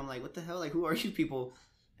interviewing me, and I'm like, what the hell? Like, who are you people?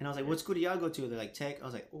 And I was like, what school do y'all go to? They're like, Tech. I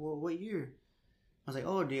was like, oh, what year? I was like,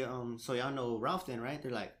 oh, so y'all know Ralph then, right?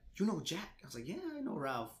 They're like, you know Jack? I was like, yeah, I know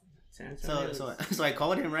Ralph. So I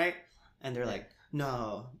called him, right? And they're like,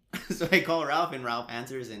 no. So I call Ralph, and Ralph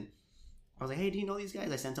answers, and I was like, hey, do you know these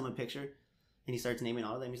guys? I sent him a picture, and he starts naming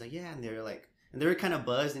all of them. He's like, yeah. And they're like, and they were kind of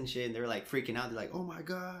buzzed and shit, and they were like freaking out. They're like, oh my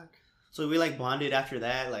God. So we like bonded after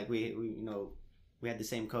that. Like we had the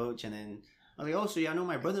same coach, and then I was like, oh, so y'all know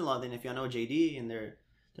my brother-in-law then if y'all know JD? And they're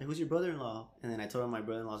like, who's your brother-in-law? And then I told them my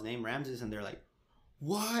brother-in-law's name, Ramses, and they're like,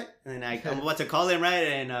 what? And then I'm about to call him, right?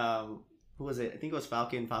 And who was it? I think it was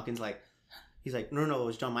Falcon. Falcon's like, he's like, no, it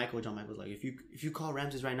was John Michael. John Michael's like, if you call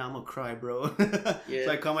Ramses right now, I'm gonna cry, bro. Yeah.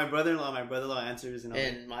 So I call my brother-in-law. My brother-in-law answers,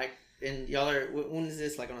 and Mike. And y'all are, when is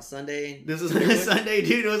this? Like on a Sunday? This was on a Sunday,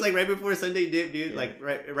 dude. It was like right before Sunday Dip, dude. Yeah. Like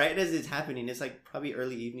right as it's happening. It's like probably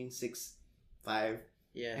early evening, 6, 5.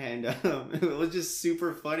 Yeah. And it was just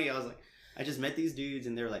super funny. I was like, I just met these dudes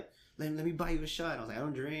and they're like, let me buy you a shot. I was like, I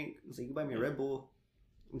don't drink. I was like, you can buy me a Red Bull.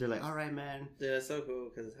 And they're like, all right, man. Dude, that's so cool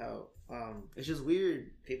because how it's just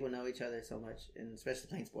weird. People know each other so much, and especially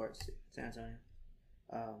playing sports, San Antonio.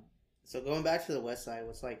 So going back to the West Side,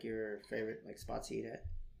 what's like your favorite like spot to eat at?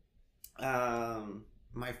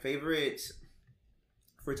 My favorite.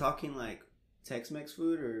 If we're talking like Tex-Mex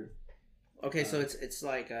food or. Okay, so it's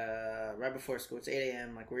like right before school. It's 8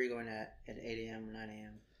 a.m. Like, where are you going at 8 a.m. or 9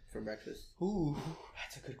 a.m. for breakfast? Ooh,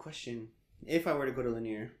 that's a good question. If I were to go to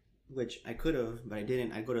Lanier, which I could have, but I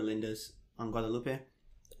didn't, I'd go to Linda's on Guadalupe.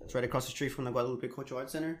 It's right across the street from the Guadalupe Cultural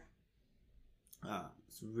Arts Center.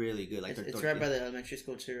 It's really good. Like it's right by the elementary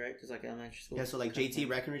school too, right? Because like elementary school. Yeah, so like JT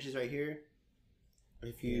Breckenridge is right here.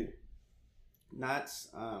 If you, not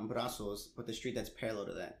Brazos, but the street that's parallel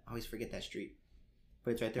to that. I always forget that street,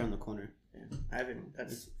 but it's right there on the corner. Yeah, I haven't.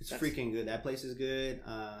 It's freaking good. That place is good.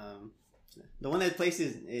 The one that place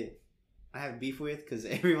I have beef with because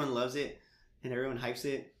everyone loves it and everyone hypes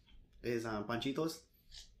it is Panchitos.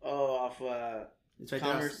 Oh, off it's right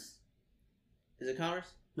Commerce. There. Is it Commerce?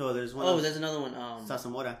 No, there's one. Oh, there's another one.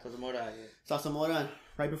 Sasamora. Yeah. Sasamora,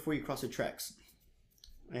 right before you cross the tracks.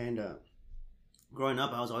 And growing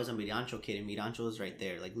up, I was always a Mirancho kid, and Mirancho is right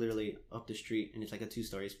there, like literally up the street, and it's like a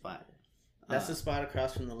 2-story spot. That's the spot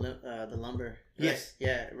across from the lumber. Right? Yes.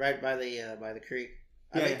 Yeah, right by the creek.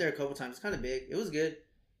 I've been there a couple times. It's kind of big. It was good,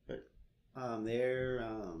 but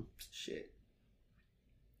shit.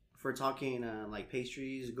 If we're talking like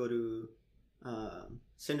pastries, go to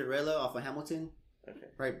Cinderella off of Hamilton. Okay.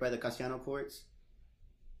 Right by the Casiano Courts.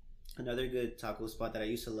 Another good taco spot that I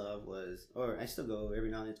used to love was, or I still go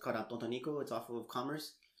every now and then. It's called Tontonico. It's off of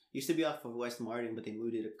Commerce. Used to be off of West Martin, but they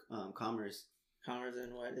moved it to Commerce. Commerce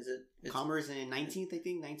and what is it? Commerce and 19th, I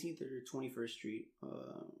think 19th or 21st Street.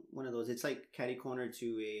 One of those. It's like catty corner to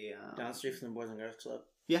a down the street from the Boys and Girls Club.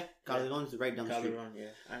 Yeah, Calderon's right down the street. Calderon, yeah,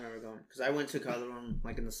 I remember going because I went to Calderon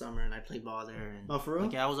like in the summer and I played ball there. And, oh, for real?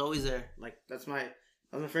 Like, yeah, I was always there. Like that was my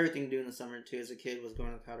favorite thing to do in the summer too. As a kid, was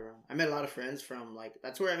going to Calderon. I met a lot of friends from like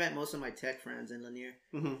that's where I met most of my tech friends in Lanier.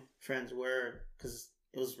 Mm-hmm. Friends were because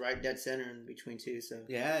it was right dead center in between two. So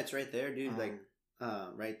yeah, it's right there, dude.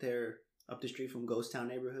 Right there up the street from Ghost Town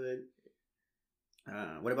neighborhood.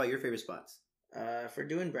 What about your favorite spots? For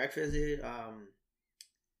doing breakfast, dude.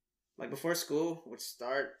 Like before school would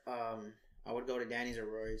start, I would go to Danny's or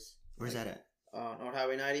Rory's. Where's that at? North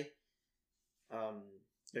Highway 90.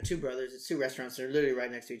 They're two brothers. It's two restaurants. They're literally right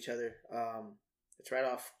next to each other. It's right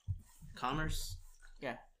off Commerce.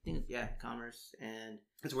 Yeah, I think Commerce, and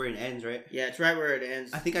it's where it ends, right? Yeah, it's right where it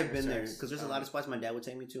ends. I think I've been there because there's a lot of spots my dad would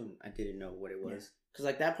take me to, and I didn't know what it was. Because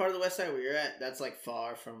like that part of the West Side where you're at, that's like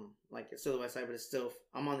far from like it's still the West Side, but it's still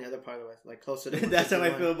I'm on the other part of the West, like closer to. That's how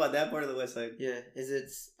I feel about that part of the West Side. Yeah,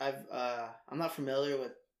 I'm not familiar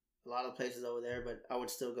with a lot of places over there, but I would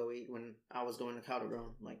still go eat when I was going to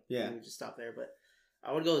Calderon. Like we would just stop there, but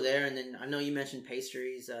I would go there, and then I know you mentioned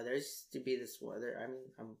pastries. There used to be this weather. I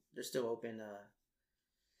mean, they're still open.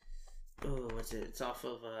 What's it? It's off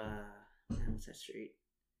of what's that street?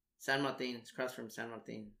 San Martin. It's across from San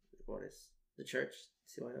Martin. What is the church?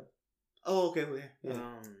 See what up? Oh, okay. Well, yeah.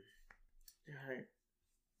 Right.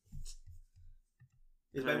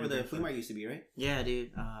 It's right where the flea market used to be, right? Yeah,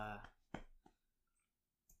 dude.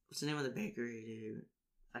 What's the name of the bakery, dude?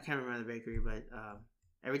 I can't remember the bakery, but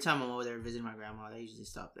every time I'm over there visiting my grandma, they usually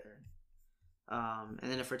stop there.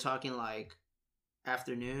 And then if we're talking like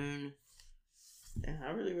afternoon, yeah,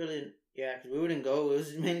 I really, because we wouldn't go. It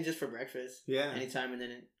was mainly just for breakfast. Yeah. Anytime, and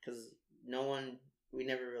then because we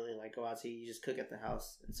never really like go out to eat. You just cook at the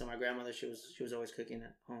house. And so my grandmother, she was always cooking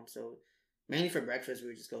at home. So mainly for breakfast, we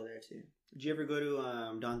would just go there too. Did you ever go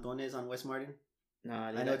to Don Tones on West Martin? No,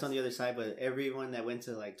 I know it's on the other side, but everyone that went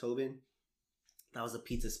to like Tobin, that was a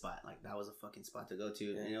pizza spot. Like that was a fucking spot to go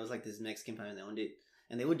to, and it was like this Mexican family that owned it,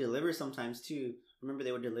 and they would deliver sometimes too. Remember,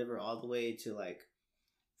 they would deliver all the way to like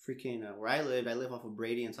freaking where I lived. I live off of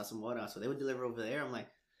Brady and Sasamora, so they would deliver over there. I'm like,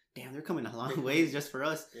 damn, they're coming a long ways just for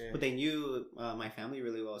us. Yeah. But they knew my family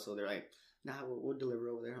really well, so they're like, nah, we'll deliver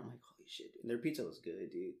over there. I'm like, holy shit, and their pizza was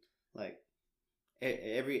good, dude. Like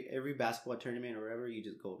every basketball tournament or whatever, you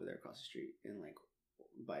just go over there across the street and like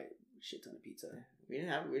buy a shit ton of pizza. We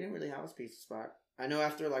didn't really have a pizza spot. I know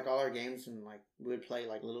after like all our games and like we would play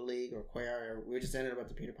like Little League or Quail, or we just ended up at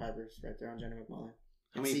the Peter Pipers right there on Jenny McMullen.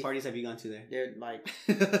 How many parties have you gone to there? Dude, like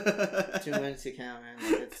too many to count,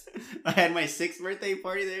 man. Like, I had my 6th birthday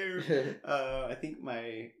party there. I think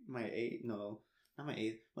my 8th, no, not my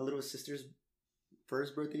 8th. My little sister's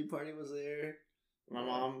 1st birthday party was there. My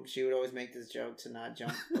mom, she would always make this joke to not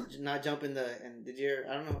jump in the. And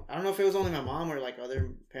I don't know if it was only my mom or like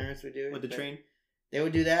other parents would do it with the train. they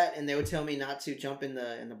would do that, and they would tell me not to jump in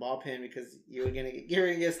the ball pen because you're gonna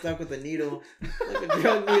get stuck with a needle, like a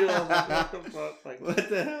drug needle. I'm like, what the fuck? Like, what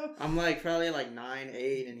the hell? I'm like probably like 9,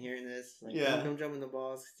 8, and hearing this, like, yeah, don't jump in the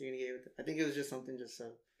balls. You're gonna get. I think it was just something just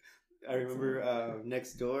so. I remember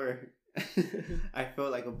next door. I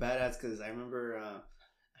felt like a badass because I remember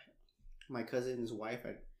my cousin's wife.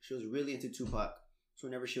 She was really into Tupac, so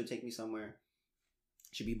whenever she would take me somewhere,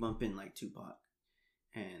 she'd be bumping like Tupac,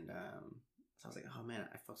 and so I was like, oh man,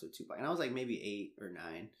 I fucks with Tupac. And I was like maybe 8 or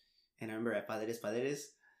 9. And I remember at Paredes,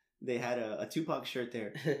 they had a Tupac shirt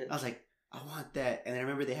there. I was like, I want that. And I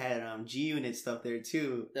remember they had G-Unit stuff there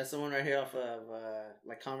too. That's the one right here off of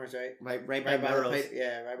like Commerce, right? Right by Melrose.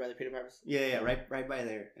 Right by the Peter Pipers. Yeah, right by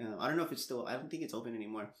there. I don't know if it's still, I don't think it's open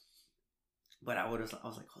anymore. But I was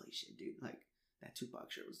like, holy shit, dude. Like, that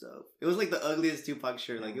Tupac shirt was dope. It was like the ugliest Tupac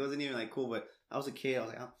shirt. Like, it wasn't even like cool, but I was a kid. I was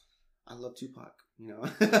like, I love Tupac, you know?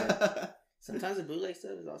 Yeah. Sometimes the bootleg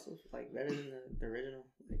stuff is also like better than the original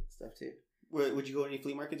like stuff too. Would you go to any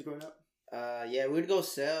flea markets growing up? Yeah, we'd go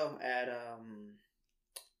sell at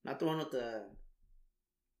not the one with the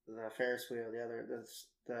Ferris wheel. The other it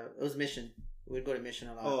was Mission. We'd go to Mission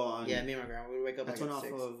a lot. Oh, yeah, me and my grandma. We'd wake up. That's like one off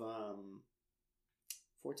 6. Of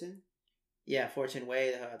 410. Yeah, 410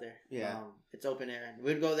 way out there. Yeah, it's open air. And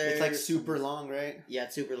we'd go there. It's like super long, right? Yeah,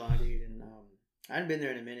 it's super long, dude. And I hadn't been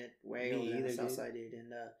there in a minute. Way over there on the south side, dude.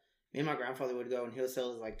 And me and my grandfather would go, and he'll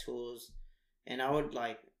sell his like tools, and I would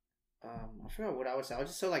like, I forgot what I would sell. I would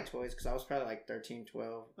just sell like toys because I was probably like 13,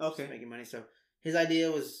 12, okay, making money. So his idea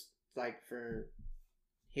was like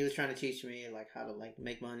he was trying to teach me like how to like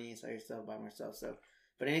make money, sell your stuff, buy more stuff. So,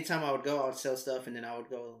 but anytime I would go, I would sell stuff, and then I would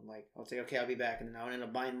go like I would say, okay, I'll be back, and then I would end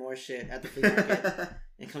up buying more shit at the flea market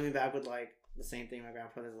and coming back with like the same thing. My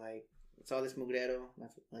grandfather's like, it's all this mugrero,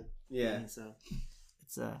 that's like yeah. So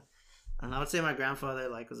it's and I would say my grandfather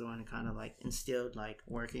like was the one who kind of like instilled like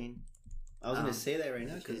working. I was gonna say that right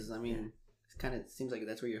now because I mean, it kind of seems like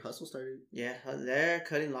that's where your hustle started. Yeah, there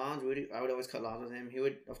cutting lawns. I would always cut lawns with him. He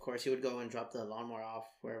would go and drop the lawnmower off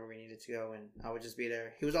wherever we needed to go, and I would just be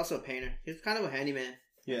there. He was also a painter. He was kind of a handyman.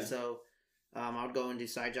 Yeah. And so, I would go and do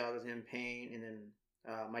side jobs with him, paint, and then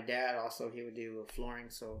my dad also he would do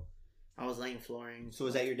flooring. So I was laying flooring. So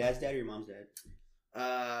was that your dad's dad or your mom's dad?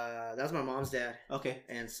 That was my mom's dad. Okay.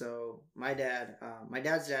 And so my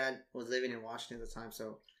dad's dad was living in Washington at the time,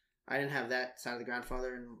 so I didn't have that side of the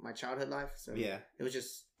grandfather in my childhood life. So yeah, it was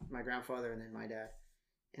just my grandfather and then my dad.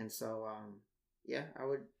 And so yeah, I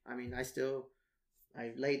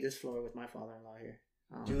laid this floor with my father-in-law here.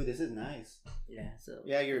 Dude, this is nice. Yeah. So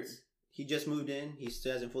yeah, he just moved in. He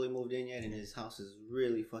still hasn't fully moved in yet, and his house is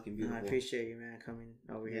really fucking beautiful. I appreciate you, man, coming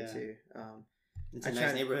over here too. It's a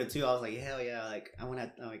nice neighborhood too. I was like, hell yeah! Like I only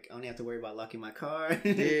have to worry about locking my car.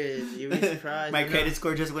 Dude, you'd be surprised. My credit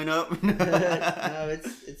score just went up. No,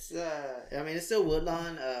 it's. I mean, it's still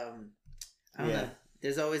Woodlawn. I don't know.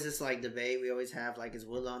 There's always this like debate we always have, like, is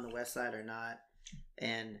Woodlawn the west side or not?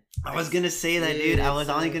 And I was gonna say that, dude. I was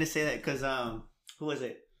only gonna say that because who was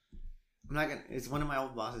it? I'm not gonna. It's one of my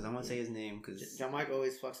old bosses. I'm gonna say his name because John Mike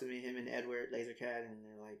always fucks with me. Him and Edward Lasercat, and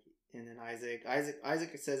they're like. And then Isaac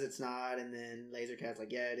says it's not, and then Lasercat's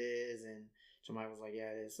like, yeah, it is, and Jamai was like,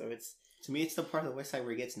 yeah, it is. So it's to me, it's the part of the west side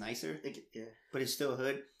where it gets nicer, yeah, but it's still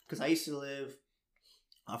hood. Because I used to live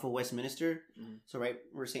off of Westminster, so right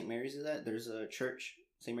where St. Mary's is at, there's a church,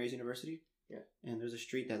 St. Mary's University, yeah, and there's a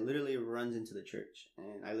street that literally runs into the church,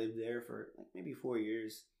 and I lived there for like maybe 4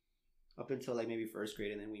 years, up until like maybe first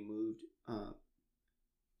grade, and then we moved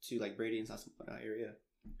to like Brady and Sasapara area.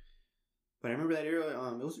 But I remember that area.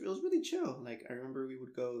 It was really chill. Like I remember we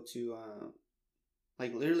would go to,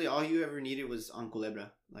 like literally all you ever needed was on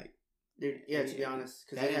Culebra. Like, dude, yeah. To be honest,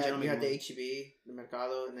 because you had the HEB, the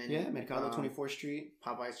Mercado, and then Mercado, 24th Street,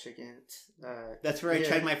 Popeye's Chicken. That's where I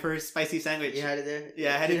tried my first spicy sandwich. You had it there.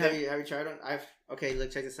 Yeah, I had it. Have you tried it? Okay. Look,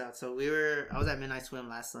 check this out. So I was at Midnight Swim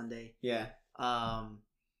last Sunday. Yeah.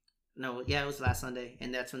 No, yeah, it was last Sunday,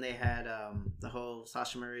 and that's when they had the whole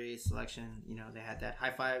Sasha Marie selection. You know, they had that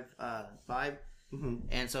high five vibe,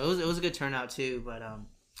 and so it was a good turnout too. But I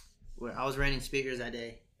was renting speakers that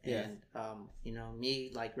day, and you know,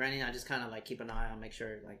 me like renting, I just kind of like keep an eye on, make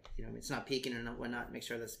sure like you know it's not peaking or whatnot, make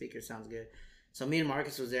sure the speaker sounds good. So me and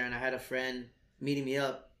Marcus was there, and I had a friend meeting me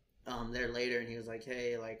up there later, and he was like,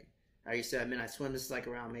 hey, like I used to have Midnight Swim. This is like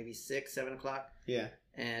around maybe 6, 7 o'clock. Yeah,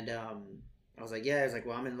 and I was like, yeah. I was like,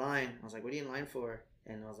 well, I'm in line. I was like, what are you in line for?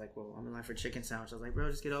 And I was like, well, I'm in line for chicken sandwich. I was like,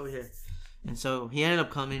 bro, just get over here. And so he ended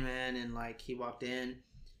up coming, man, and like he walked in,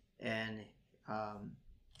 and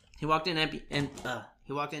he walked in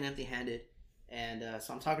empty-handed, and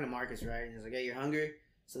so I'm talking to Marcus, right? And he's like, hey, you're hungry?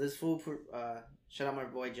 So this fool, shout out my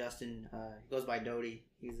boy Justin. He goes by Doty.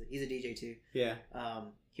 He's a DJ too. Yeah.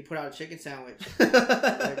 He put out a chicken sandwich.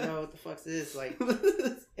 Like, bro, what the fuck's this? Like,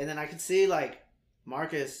 and then I could see like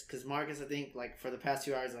Marcus, because Marcus, I think like for the past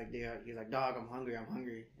 2 hours, like he's like, dog, I'm hungry,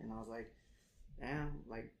 and I was like, damn,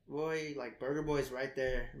 like boy, like Burger Boy's right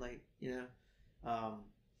there, like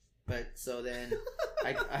But so then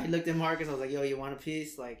I looked at Marcus. I was like, yo, you want a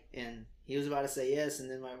piece? Like, and he was about to say yes, and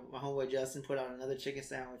then my homeboy Justin put out another chicken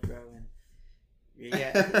sandwich, bro, and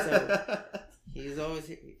yeah, so. He was always,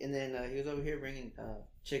 and then he was over here bringing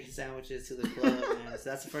chicken sandwiches to the club, man.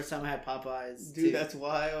 So that's the first time I had Popeyes. Dude, too. That's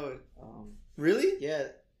wild. Really? Yeah.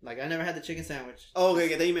 Like I never had the chicken sandwich. Oh,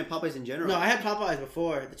 okay. I thought you meant Popeyes in general. No, I had Popeyes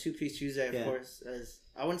before the 2-piece Tuesday, of course. As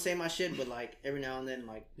I wouldn't say my shit, but like every now and then,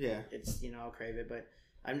 like it's I'll crave it. But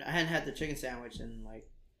I hadn't had the chicken sandwich, and like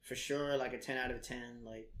for sure, like a 10 out of 10.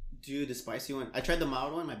 Like, dude, the spicy one. I tried the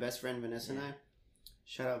mild one. My best friend Vanessa and I.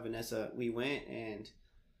 Shout out Vanessa. We went and.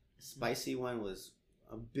 Spicy one was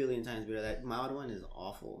a billion times better. That mild one is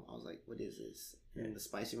awful. I was like, "What is this?" And the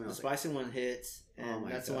spicy one, one hits, and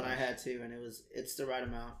that's the one I had too. And it's the right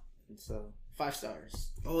amount. And so 5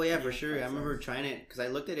 stars. Oh yeah, for sure. I remember trying it because I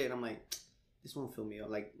looked at it and I'm like, "This won't fill me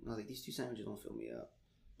up." Like I was like, "These 2 sandwiches won't fill me up,"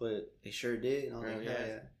 but they sure did. And I was like,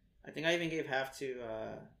 "Yeah." I think I even gave half to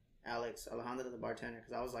Alejandra, the bartender,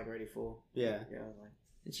 because I was like already full. Yeah. Yeah, I was like,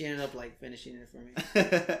 and she ended up like finishing it for me.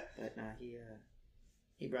 But nah,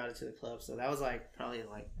 he brought it to the club, so that was like probably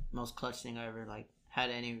like most clutch thing I ever like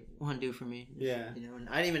had anyone do for me. Yeah, and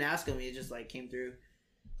I didn't even ask him; he just like came through.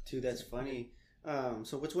 Dude, that's funny.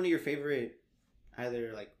 So what's one of your favorite,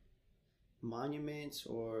 either like monuments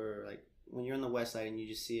or like when you're on the west side and you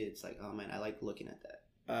just see it, it's like, oh man, I like looking at that.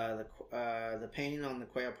 The painting on the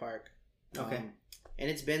Cuellar Park. Okay. And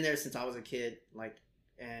it's been there since I was a kid, like,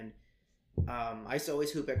 and I used to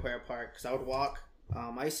always hoop at Cuellar Park because I would walk.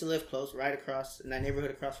 I used to live close, right across in that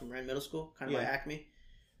neighborhood across from Wren Middle School, kind of by Acme,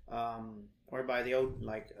 or by the old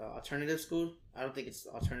alternative school. I don't think it's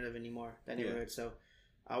alternative anymore, that neighborhood. Yeah. So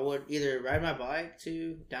I would either ride my bike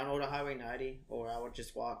down Old Highway 90, or I would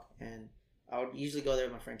just walk. And I would usually go there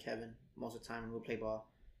with my friend Kevin most of the time, and we'd play ball.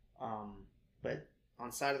 But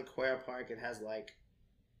on the side of the Cuellar Park, it has like,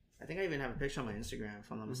 I think I even have a picture on my Instagram if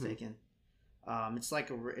I'm not mistaken. It's like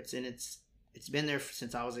it's been there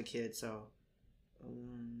since I was a kid, so. I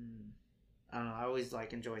don't know. I always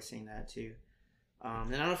like enjoy seeing that too.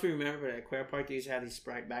 And I don't know if you remember, but at Cuellar Park they used to have these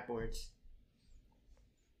Sprite backboards.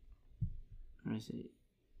 Let me see.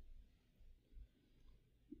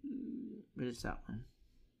 What is that one?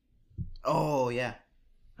 Oh yeah.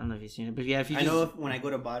 I don't know if you've seen it, but yeah, if you. I know when I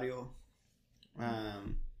go to Barrio, I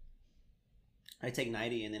take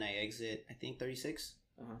 90 and then I exit. I think 36.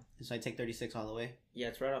 So I take 36 all the way. Yeah,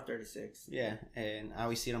 it's right off 36. Yeah, and I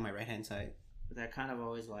always see it on my right hand side. That kind of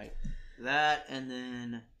always like that, and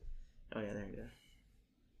then oh yeah, there you go.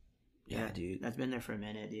 Yeah, dude, that's been there for a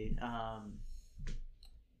minute, dude.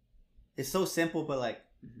 It's so simple, but like,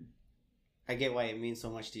 I get why it means so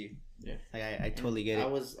much to you. Yeah, like I totally get it. I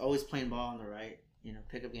was always playing ball on the right,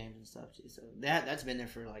 pickup games and stuff too. So that's been there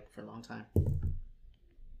for a long time.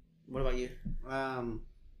 What about you?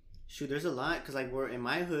 Shoot, there's a lot because like we're in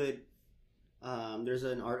my hood. There's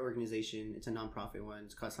an art organization. It's a nonprofit one.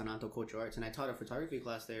 It's called Sananto Cultural Arts, and I taught a photography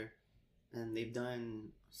class there. And they've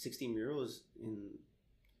done 60 murals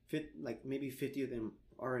maybe 50 of them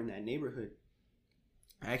are in that neighborhood.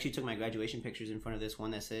 I actually took my graduation pictures in front of this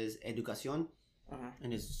one that says Educación,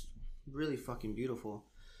 and it's really fucking beautiful.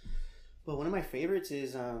 But one of my favorites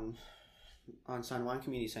is on San Juan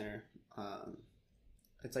Community Center.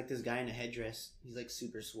 It's like this guy in a headdress. He's like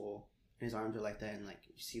super swole. And his arms are like that, and like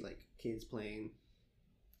you see like kids playing,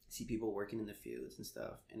 see people working in the fields and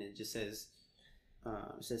stuff, and it just says,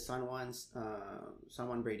 San Juan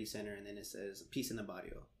Brady Center, and then it says peace in the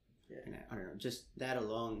barrio. Yeah. And I don't know, just that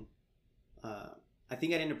alone. I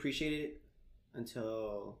think I didn't appreciate it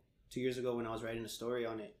until 2 years ago when I was writing a story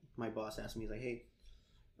on it. My boss asked me, he's like, hey,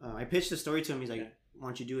 I pitched the story to him. He's like, why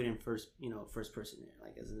don't you do it in first person,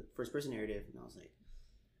 like as a first person narrative? And I was like,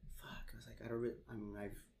 fuck. I was like,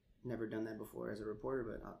 I've never done that before as a reporter,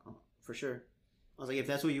 but for sure. I was like, if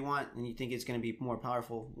that's what you want and you think it's going to be more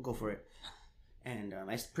powerful, go for it. And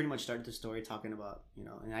I pretty much started the story talking about,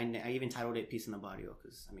 and I even titled it Peace in the Barrio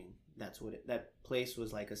because, I mean, that's what that place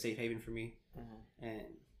was like, a safe haven for me.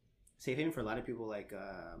 And safe haven for a lot of people, like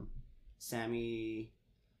Sammy,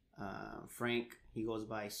 Frank, he goes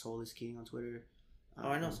by Soulless King on Twitter.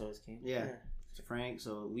 I know Soulless King. Yeah, Frank.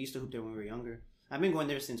 So we used to hoop there when we were younger. I've been going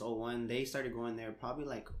there since 01. They started going there probably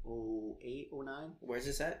like 08, 09. Where's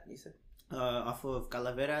this at, you said? Off of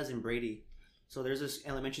Calaveras and Brady. So there's this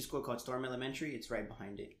elementary school called Storm Elementary. It's right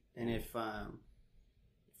behind it. And if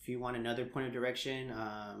you want another point of direction,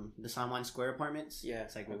 the San Juan Square Apartments. Yeah,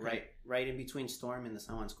 it's like right in between Storm and the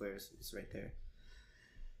San Juan Squares. It's right there.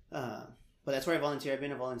 But that's where I volunteer. I've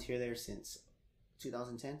been a volunteer there since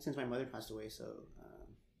 2010, since my mother passed away. So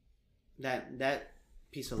that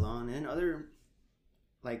piece alone, and other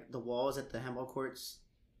like the walls at the handball courts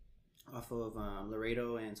off of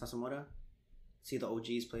Laredo and Sasamora. See the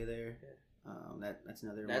OGs play there. Yeah. That's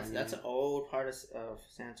another. That's an old part of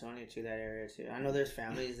San Antonio too. That area too. I know there's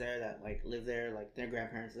families there that like live there. Like their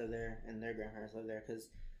grandparents live there, and their grandparents live there. Because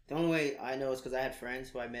the only way I know is because I had friends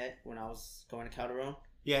who I met when I was going to Calderon.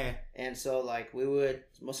 Yeah. And so like we would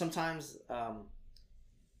sometimes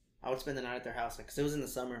I would spend the night at their house, like, cause it was in the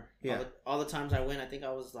summer. Yeah. All the times I went, I think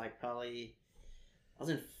I was like I was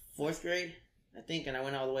in 4th grade. I think, and I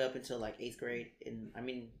went all the way up until like 8th grade. And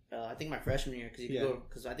I think my freshman year, because you could go,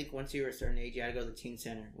 because I think once you were a certain age, you had to go to the teen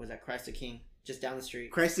center. Was at Christ the King, just down the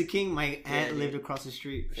street. Christ the King, my aunt lived across the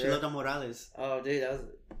street. She lived on Morales. Oh, dude,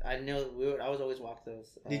 I was always walk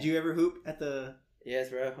those. Did you ever hoop at the? Yes,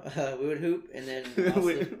 bro. We would hoop, and then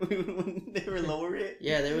they would lower it.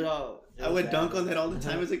 Yeah, they would all. I would dunk on that all the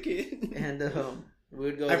time as a kid. And we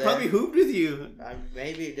would go. I probably hooped with you.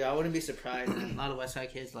 Maybe, dude, I wouldn't be surprised. A lot of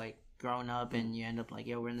Westside kids like growing up, and you end up like,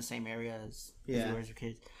 we're in the same area as where's your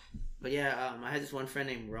kids. But yeah, I had this one friend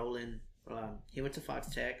named Roland. He went to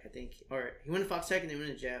Fox Tech, I think, or he went to Fox Tech and then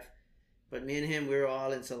went to Jeff. But me and him, we were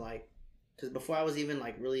all into like, because before I was even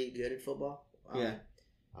like really good at football.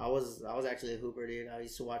 I was actually a hooper, dude. I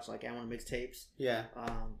used to watch like I1 mixtapes. Yeah. I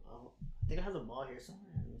think I have the ball here somewhere.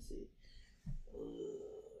 Let me see.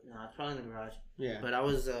 No, it's probably in the garage. Yeah. But I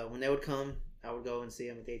was when they would come, I would go and see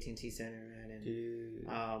them at the AT&T Center, man. And dude.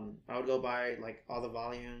 I would go buy like all the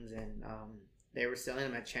volumes, and they were selling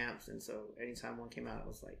them at Champs, and so anytime one came out, I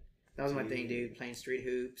was like, that was my thing, dude. Playing street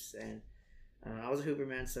hoops, and I was a hooper,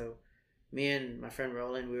 man. So me and my friend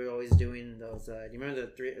Roland, we were always doing those. Do you remember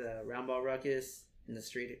the round ball ruckus in the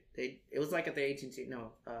street? It was like at the AT&T,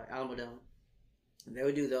 Alamo Dome. And they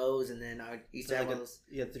would do those, and then I used to have those.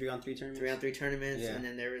 Yeah, 3-on-3 tournaments. 3-on-3 tournaments, yeah. And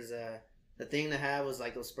then there was the thing to have was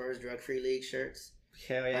like those Spurs Drug Free League shirts.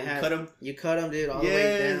 Hell yeah, you cut them. You cut them, dude, all the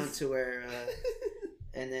way down to where,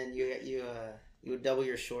 and then you would double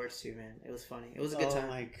your shorts too, man. It was funny. It was a good time. Oh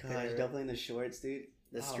my gosh, doubling the shorts, dude.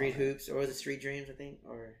 The street hoops, or was it Street Dreams? I think,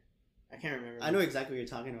 or I can't remember. I know exactly what you're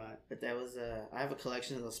talking about. But that was I have a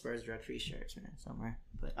collection of those Spurs Drug Free shirts, man, somewhere.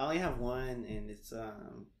 But I only have one, and it's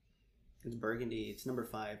burgundy. It's number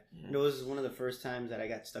 5. Yeah. It was one of the first times that I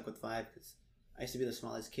got stuck with 5 because I used to be the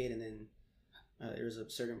smallest kid, and then there was a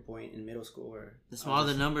certain point in middle school where the smaller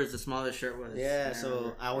the numbers, the smaller the shirt was. Yeah,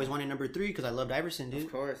 so I always wanted number 3 because I loved Iverson, dude.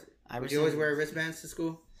 Of course. Iverson. Would you always wear wristbands to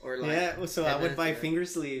school? Or like so I would buy finger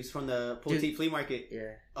sleeves from the Poteet flea market.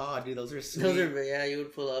 Yeah. Oh, dude, those are sweet. You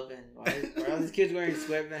would pull up and why are these kids wearing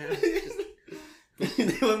sweatbands?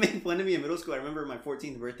 They would make fun of me in middle school. I remember my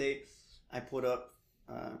 14th birthday, I put up.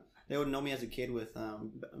 They would know me as a kid with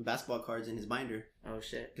basketball cards in his binder. Oh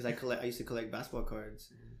shit! Because I used to collect basketball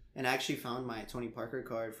cards, and I actually found my Tony Parker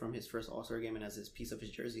card from his first All-Star game, and as this piece of his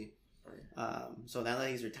jersey. Oh, yeah. So now that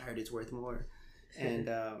he's retired, it's worth more. And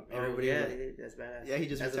everybody, that's badass. Yeah, he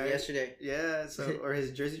just as retired of yesterday. Yeah, so or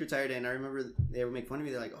his jersey retired, and I remember they would make fun of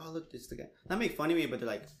me. They're like, "Oh, look, it's the guy." Not make fun of me, but they're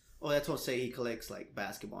like, "Oh, that's Jose. He collects like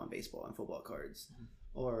basketball and baseball and football cards."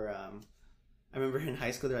 Or I remember in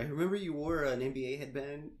high school, they're like, "Remember you wore an NBA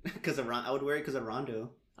headband?" Because I would wear it because of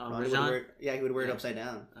Rondo. Rondo would wear it, he would wear it upside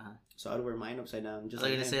down. So I would wear mine upside down. Just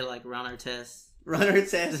like gonna say like Ron Artest. Ron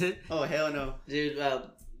Artest. Oh hell no, dude.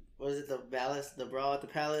 Was it the Brawl at the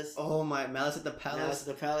Palace? Oh my, Malice at the Palace. Malice at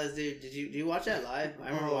the Palace, dude. Did you watch that live? I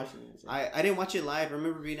remember watching it. I didn't watch it live. I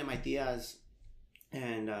remember being at my tia's,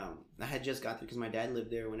 and I had just got there because my dad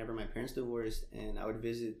lived there whenever my parents divorced, and I would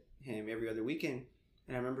visit him every other weekend.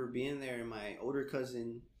 And I remember being there, and my older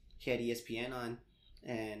cousin, he had ESPN on,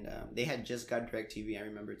 and they had just got DirecTV. I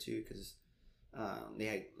remember too, because they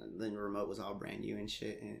had the remote was all brand new and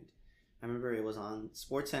shit. And I remember it was on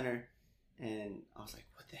SportsCenter, and I was like,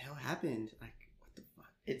 "What the hell happened? Like, what the fuck?"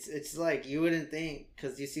 It's like you wouldn't think,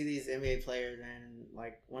 because you see these NBA players, and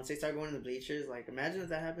like once they start going to the bleachers, like imagine if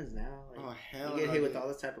that happens now. Like, oh hell! You get hit with all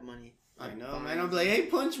this type of money. I know, man. I'm like, "Hey,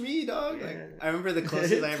 punch me, dog!" Yeah. Like, I remember the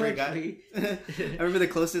closest I ever got. I remember the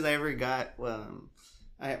closest I ever got.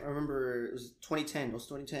 I remember it was 2010. It was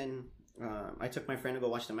 2010. I took my friend to go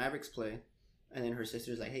watch the Mavericks play, and then her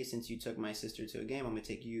sister's like, "Hey, since you took my sister to a game, I'm gonna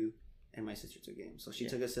take you and my sister to a game." So she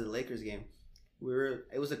took us to the Lakers game.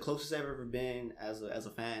 It was the closest I've ever been as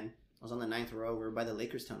a fan. I was on the 9th row. We were by the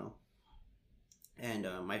Lakers tunnel, and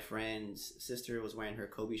my friend's sister was wearing her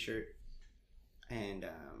Kobe shirt. and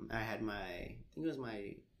I had I think it was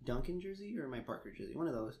my Duncan jersey or my Parker jersey, one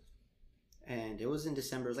of those. And it was in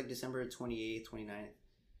December. It was like December 28th, 29th.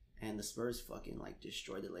 And the Spurs fucking like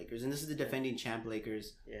destroyed the Lakers. And this is the defending champ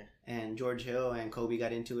Lakers. Yeah. And George Hill and Kobe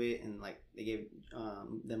got into it, and like they gave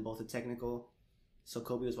them both a technical. So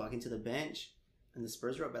Kobe was walking to the bench, and the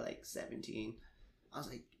Spurs were up by like 17. I was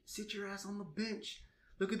like, "Sit your ass on the bench.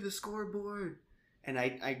 Look at the scoreboard." And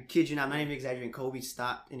I kid you not, I'm not even exaggerating. Kobe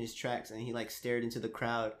stopped in his tracks and he like stared into the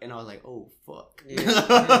crowd, and I was like, "Oh fuck!" Yeah,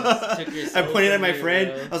 I pointed at my friend.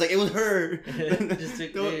 Bro. I was like, "It was her." Just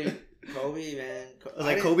took me. Kobe, man. I was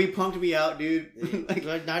like, Kobe punked me out, dude.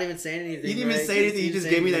 like, not even saying anything. He didn't even say anything. He just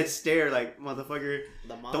gave me that stare, like, motherfucker.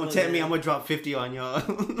 Don't tempt me. I'm gonna drop 50 on y'all.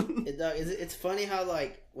 It's funny how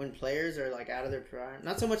like when players are like out of their prime,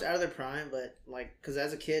 not so much out of their prime, but like because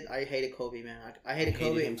as a kid I hated Kobe, man. I hated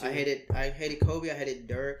Kobe. I hated Kobe. I hated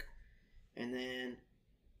Dirk, and then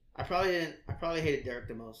I probably hated Dirk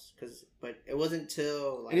the most but it wasn't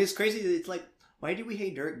till like. And it's crazy. It's like. Why did we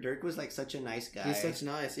hate Dirk? Dirk was like such a nice guy. He's such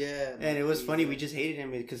nice, yeah. And it was funny. We just hated him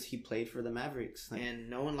because he played for the Mavericks. Like, and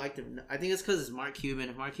no one liked him. I think it's because it's Mark Cuban.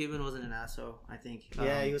 If Mark Cuban wasn't an asshole, I think.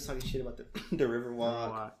 Yeah, he was talking shit about the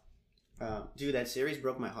Riverwalk. Dude, that series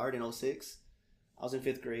broke my heart in 2006. I was in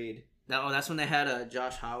 5th grade. That's when they had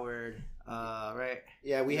Josh Howard, right?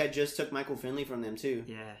 Yeah, we had just took Michael Finley from them too.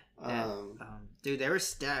 Yeah. Dude, they were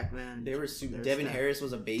stacked, man. They were super. Devin Harris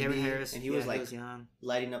was a baby. Devin Harris, and he was like young,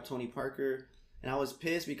 lighting up Tony Parker. And I was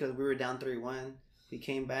pissed because we were down 3-1. We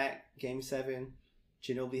came back, Game 7.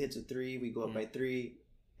 Ginobili hits a 3. We go up by 3.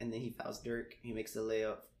 And then he fouls Dirk. He makes the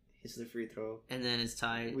layup. Hits the free throw. And then it's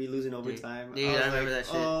tied. We lose in overtime. Dude, I remember that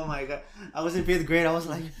shit. Oh my god. I was in 5th grade. I was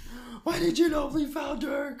like, why did Ginobili foul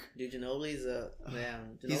Dirk? Dude, Ginobili's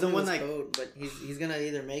man. He's the one like... Cold, but he's going to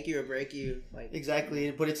either make you or break you. Like Exactly.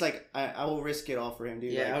 But it's like, I will risk it all for him,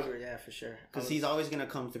 dude. Yeah, yeah, for sure. Because he's always going to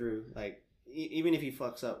come through. Like, even if he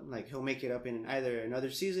fucks up, like he'll make it up in either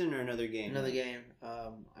another season or another game.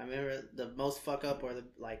 I remember the most fuck up or the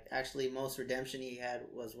actually most redemption he had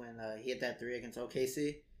was when he hit that 3 against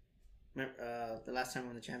OKC. Remember, the last time we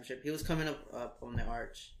won the championship, he was coming up on the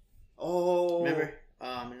arch. Oh, remember?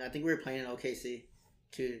 And I think we were playing in OKC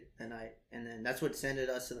too that night, and then that's what sent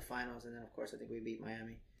us to the finals. And then of course I think we beat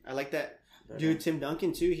Miami. I like that, dude. Tim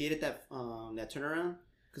Duncan too. He hit that turnaround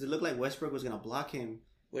because it looked like Westbrook was gonna block him.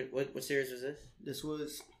 What series was this? This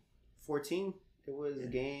was 14. It was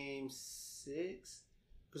Game 6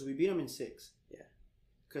 because we beat them in 6. Yeah,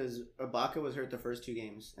 because Ibaka was hurt the first 2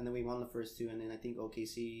 games, and then we won the first 2, and then I think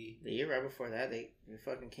OKC. The year right before that, they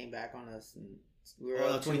fucking came back on us, and we were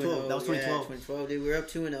up 2012. That was 2012. Yeah, 2012, dude. We were up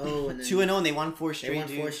 2-0, and then 2-0, and they won 4 straight. They won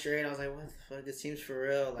 4 straight. I was like, what the fuck? This seems for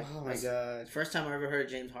real. Like, oh my god! First time I ever heard of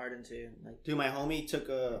James Harden too. Like, dude, my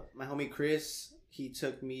homie Chris. He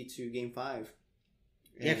took me to Game 5.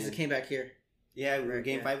 Yeah, because it came back here. Yeah,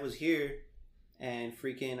 Game 5 was here, and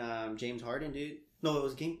freaking James Harden, dude. No, it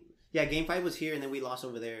was Game 5 was here, and then we lost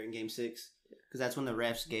over there in Game 6 because that's when the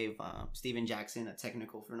refs gave Steven Jackson a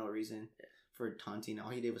technical for no reason for taunting. All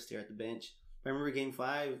he did was stare at the bench. I remember Game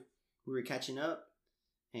 5, we were catching up,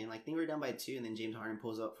 and like I think we were down by 2, and then James Harden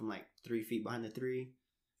pulls up from like 3 feet behind the 3,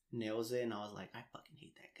 nails it, and I was like, I fucking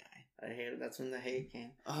hate that guy. I hate it. That's when the hate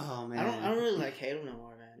came. Oh man, I don't really like hate him no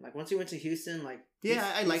more, man. Like once he went to Houston, like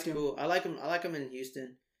I liked him. Cool. I like him in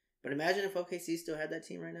Houston. But imagine if OKC still had that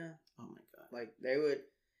team right now. Oh my god, like they would.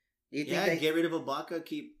 Do you think they get rid of Ibaka,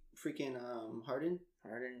 keep freaking Harden,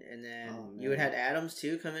 and then you would have Adams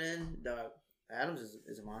too coming in. Dog, Adams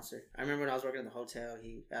is a monster. I remember when I was working in the hotel,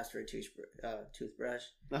 he asked for a toothbrush.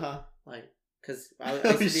 Like. Because I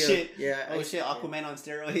used to be Aquaman on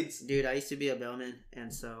steroids. Dude, I used to be a bellman,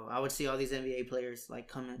 and so I would see all these NBA players like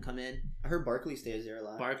come in. I heard Barkley stays there a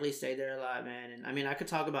lot. Barkley stayed there a lot, man. And I mean, I could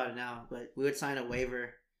talk about it now, but we would sign a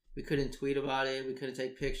waiver. We couldn't tweet about it. We couldn't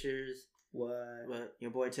take pictures. What? But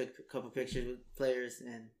your boy took a couple pictures with players,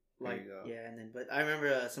 and like and then. But I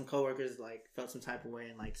remember some coworkers like felt some type of way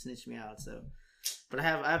and like snitched me out. So. But I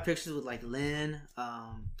have pictures with like Lynn,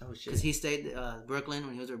 because he stayed Brooklyn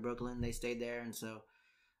when he was with Brooklyn. They stayed there, and so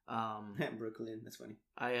Brooklyn. That's funny.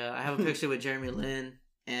 I have a picture with Jeremy Lin,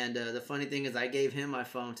 and the funny thing is I gave him my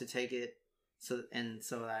phone to take it. So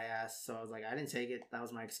I asked. So I was like, I didn't take it. That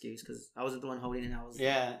was my excuse because I wasn't the one holding it. I was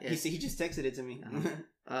He just texted it to me.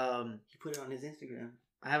 He put it on his Instagram.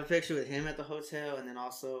 I have a picture with him at the hotel, and then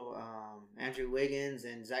also Andrew Wiggins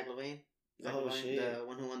and Zach LaVine. Shit! The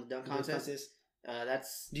one who won the dunk contest.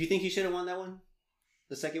 Do you think he should have won that one?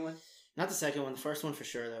 The second one? Not the second one. The first one for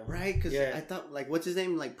sure, though. Right? Because I thought, like, what's his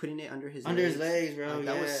name? Like, putting it under his legs, bro. Like,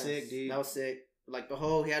 that was sick, dude. That was sick. Like,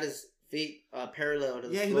 he had his feet parallel to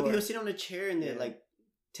the floor. He was sitting on a chair, and then, like,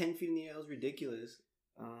 10 feet in the air. It was ridiculous.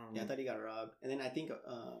 Yeah, I thought he got robbed. And then I think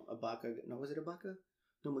Ibaka. No, was it Ibaka?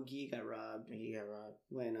 No, McGee got robbed.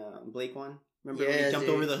 When Blake won. Remember when he jumped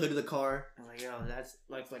over the hood of the car? I'm like, yo, that's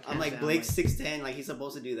like I'm like, Blake's 6'10", like he's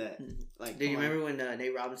supposed to do that. Like, do you remember when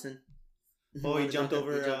Nate Robinson? Oh, he jumped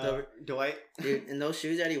over Dwight. Dude, and those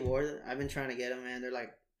shoes that he wore, I've been trying to get them, man. They're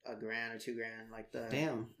like $1,000 or $2,000. Like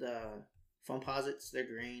the Foamposites, they're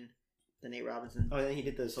green. The Nate Robinson. Oh, then he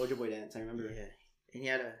did the Soulja Boy dance. I remember. Yeah, and he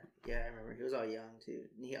had I remember. He was all young too.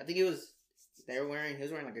 I think he was wearing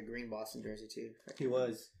like a green Boston jersey too. He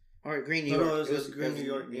was. Or green New York. No, it was green New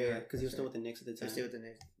York. Yeah, because he was still with the Knicks at the time. Still with the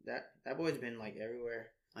Knicks. That boy's been like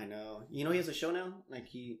everywhere. I know. You know, he has a show now. Like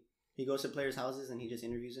he goes to players' houses and he just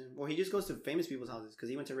interviews them. Or he just goes to famous people's houses because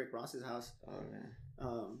he went to Rick Ross's house. Oh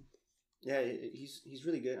man. Yeah, he's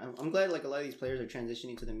really good. I'm glad like a lot of these players are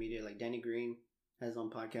transitioning to the media. Like Danny Green has his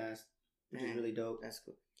own podcast, which is really dope. That's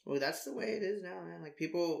cool. Well, that's the way it is now, man. Like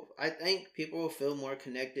I think people feel more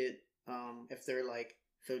connected if they're like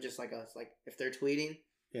feel just like us. Like if they're tweeting.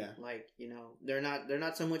 Yeah. Like, you know, they're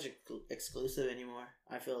not so much exclusive anymore.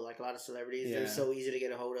 I feel like a lot of celebrities, they're so easy to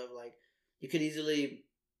get a hold of. Like, you could easily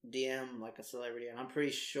DM like a celebrity, and I'm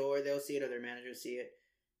pretty sure they'll see it or their manager will see it.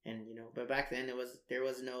 And, you know, but back then there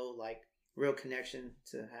was no like real connection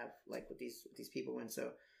to have like with these people. And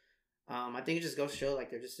so I think it just goes to show like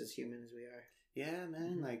they're just as human as we are. Yeah,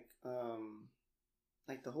 man.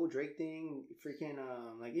 Like the whole Drake thing, freaking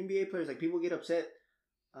like NBA players, like people get upset.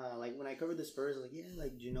 Like when I covered the Spurs, like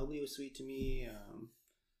like Ginobili was sweet to me.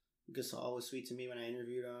 Gasol was sweet to me when I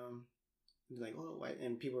interviewed him. Like, oh, why?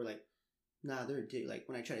 And people were like, nah, they're a dick. Like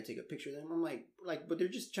when I try to take a picture of them, I'm like, but they're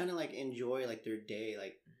just trying to like enjoy like their day.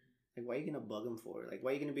 Like why are you gonna bug them for? Like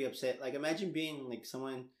why are you gonna be upset? Like imagine being like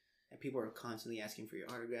someone that people are constantly asking for your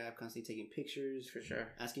autograph, constantly taking pictures, for sure,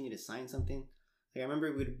 asking you to sign something. Like I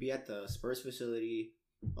remember we'd be at the Spurs facility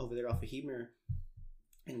over there off of Heber.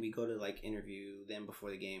 And we go to like interview them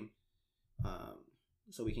before the game,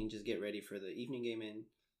 so we can just get ready for the evening game. And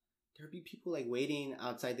there'll be people like waiting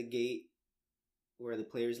outside the gate where the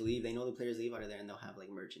players leave. They know the players leave out of there, and they'll have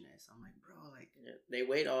like merchandise. I'm like, bro, like they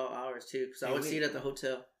wait all hours too, because I would see it at the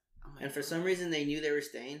hotel. Like, and for some reason, they knew they were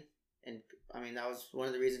staying, and I mean that was one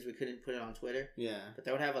of the reasons we couldn't put it on Twitter. Yeah, but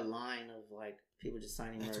they would have a line of like people just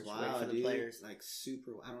signing merch for the dude. players. Like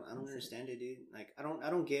super. I don't understand it, dude. Like I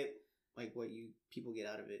don't get. Like what people get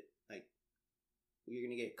out of it. Like you're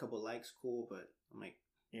gonna get a couple likes, cool, but I'm like,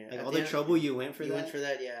 like all the trouble you went for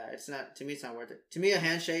that. Yeah, it's not, to me it's not worth it. To me, a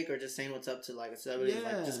handshake or just saying what's up to like a celebrity is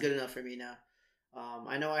like just good enough for me now.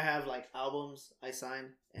 I know I have like albums I signed,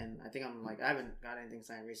 and I think I'm like I haven't got anything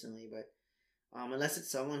signed recently, but unless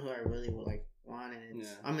it's someone who I really would like want, and it's,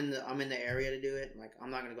 I'm in the area to do it. Like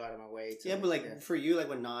I'm not gonna go out of my way to. Yeah, but like for you, like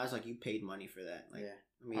with Nas, like you paid money for that. Like,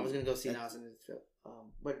 I mean, I was gonna go see Nas in this film.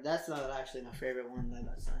 But that's not actually my favorite one that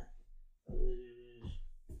I signed.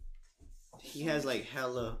 He has like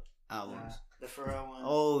hella albums. The Pharrell one.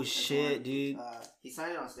 Oh shit, dude! He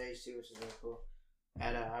signed it on stage too, which is really cool.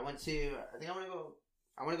 And I want to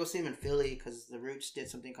go see him in Philly because the Roots did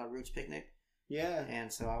something called Roots Picnic. Yeah.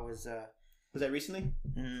 And so I was. Was that recently?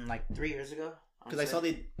 Like 3 years ago. Because I saw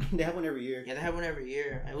they have one every year. Yeah, they have one every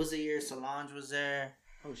year. It was the year Solange was there.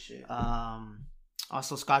 Oh shit.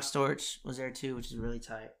 Also, Scott Storch was there too, which is really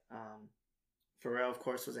tight. Pharrell, of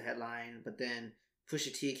course, was a headline, but then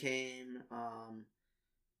Pusha T came,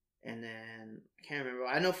 and then I can't remember.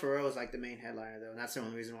 I know Pharrell was like the main headliner though, and that's the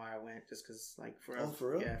only reason why I went, just because like Pharrell. Oh,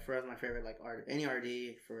 for real? Yeah, Pharrell's my favorite like art. Any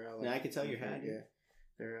RD, Pharrell. Like, yeah, I can tell your hat. Yeah,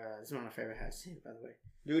 it's one of my favorite hats too, by the way.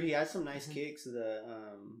 Dude, he has some nice kicks.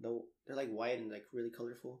 They're like white and like really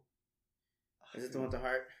colorful. Is it the one with the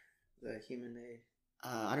heart? The human made.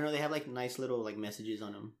 I don't know. They have like nice little like messages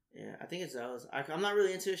on them. Yeah, I think it's those. I'm not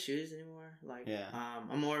really into his shoes anymore. Like,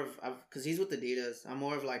 I'm more of because he's with Adidas. I'm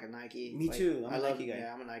more of like a Nike. Me too. I'm a Nike guy.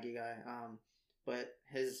 Yeah, I'm a Nike guy. But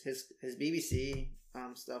his BBC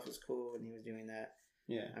stuff was cool when he was doing that.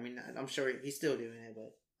 Yeah. I mean, I'm sure he's still doing it,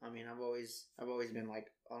 but I mean, I've always been like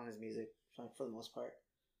on his music for the most part.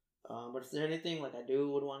 But is there anything like I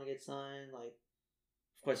would want to get signed? Like,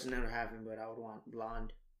 of course, it never happened, but I would want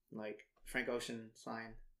Blonde, like Frank Ocean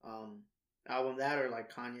signed. Album that or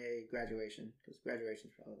like Kanye Graduation, because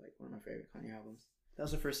Graduation's probably like one of my favorite Kanye albums. That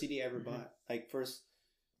was the first CD I ever bought. Like first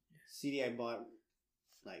CD I bought,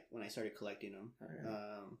 like when I started collecting them.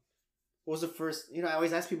 What was the first? You know, I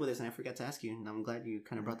always ask people this, and I forgot to ask you, and I'm glad you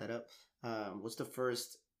kind of brought that up. What's the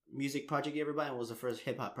first music project you ever bought, and what was the first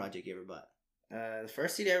hip hop project you ever bought? The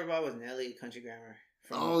first CD I ever bought was Nelly Country Grammar.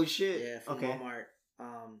 Oh shit! Yeah, from Walmart.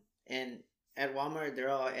 And at Walmart they're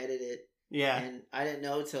all edited. Yeah. And I didn't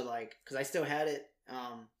know till like, because I still had it.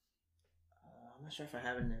 I'm not sure if I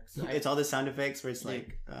have it in there. So it's all the sound effects where it's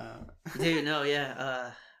dude, no, yeah.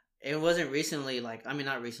 It wasn't recently, like, I mean,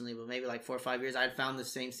 not recently, but maybe like 4 or 5 years. I had found the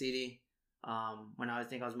same CD when I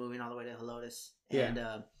was moving all the way to Helotes. And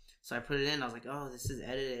so I put it in. I was like, oh, this is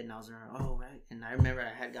edited. And I was like, oh, right. And I remember I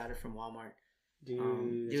had got it from Walmart.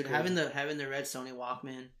 Dude, having the red Sony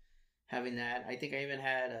Walkman, having that. I think I even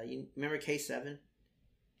had, you remember K7?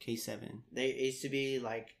 K7. They used to be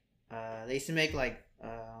like, they used to make like,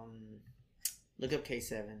 look up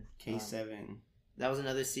K7. K7. That was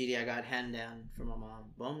another CD I got handed down from my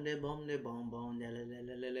mom. Boom de boom de boom boom de le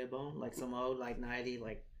le le le boom, like some old like 90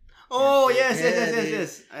 like. Oh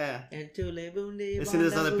yes. Yeah. And to le boom de. Listen to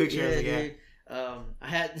this other picture. Dude. I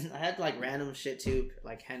had like random shit too,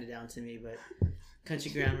 like handed down to me, but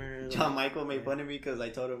Country Grammar. John Michael made fun of me because I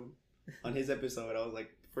told him on his episode I was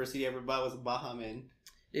like, first CD I ever bought was Baha Man.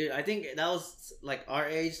 Dude, I think that was like our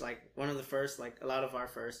age, like one of the first, like a lot of our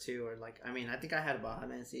first too, or like, I mean, I think I had a Baha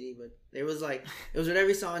Man CD, but it was like, it was whatever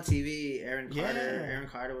you saw on TV. Aaron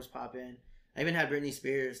Carter was popping. I even had Britney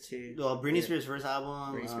Spears too. Well, Britney Spears' first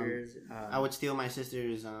album. Britney Spears. I would steal my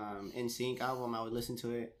sister's NSYNC album. I would listen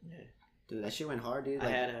to it. Yeah. Dude, that shit went hard, dude.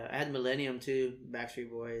 Like, I had Millennium too, Backstreet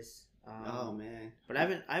Boys. Oh man! But I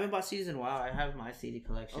haven't bought CDs in a while. I have my CD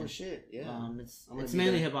collection. Oh shit! Yeah. It's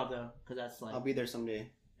mainly hip hop though, because that's like. I'll be there someday.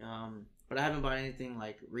 But I haven't bought anything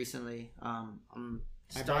like recently. I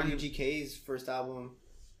bought UGK's first album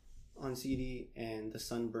on CD, and the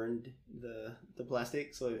sun burned the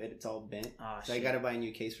plastic, so it's all bent. So I gotta buy a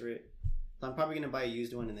new case for it. So I'm probably gonna buy a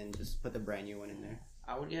used one and then just put the brand new one in there.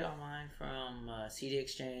 I would get all mine from CD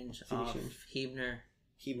Exchange off Hebner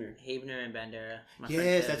and Bandera.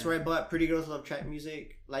 Yes, that's where I bought Pretty Girls Love Trap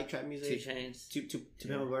Music, like trap music. 2 Chainz. To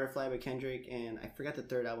Pimp a Butterfly by Kendrick, and I forgot the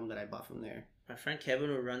third album that I bought from there. My friend Kevin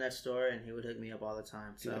would run that store, and he would hook me up all the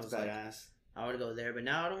time. So dude, that's badass. I would go there, but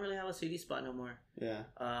now I don't really have a CD spot no more. Yeah.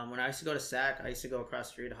 When I used to go to SAC, I used to go across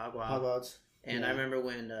the street to Hog Wild. And I remember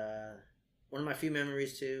when one of my few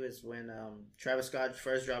memories too is when Travis Scott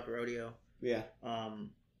first dropped Rodeo. Yeah.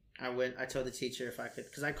 I told the teacher if I could,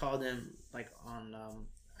 because I called them like on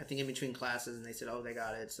I think in between classes, and they said, oh, they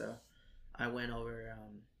got it. So I went over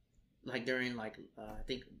like during like I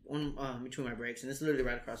think one between my breaks, and this is literally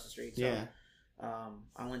right across the street. So, yeah.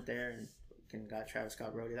 I went there and got Travis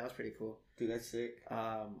Scott Rodeo. That was pretty cool. Dude, that's sick.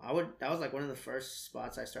 That was like one of the first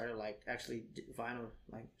spots I started like actually vinyl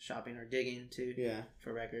like shopping or digging to. Yeah.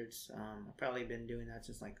 For records. I've probably been doing that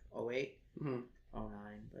since like 08, 09,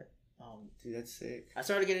 but dude, that's sick. I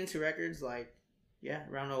started getting into records like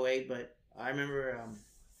around 08, but I remember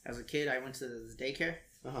as a kid I went to this daycare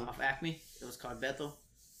off Acme. It was called Bethel.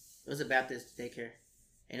 It was a Baptist daycare,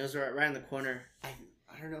 and it was right in the corner.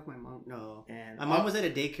 I don't know if my mom. No, and my mom was at a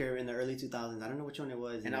daycare in the early 2000s. I don't know which one it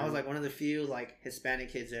was. And I was like one of the few like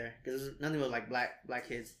Hispanic kids there, because nothing was like black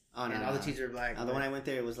kids. Oh no, and all the teachers were black. The one I went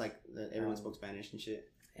there, it was like everyone spoke Spanish and shit.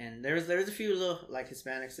 And there was a few little like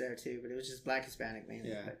Hispanics there too, but it was just black Hispanic mainly.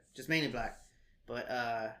 Yeah, just mainly black. But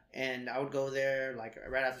and I would go there like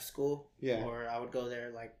right after school. Yeah. Or I would go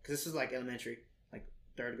there like, because this was like elementary, like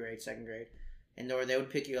 3rd grade, 2nd grade, and or they would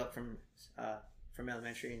pick you up from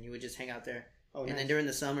elementary, and you would just hang out there. Oh, and nice. Then during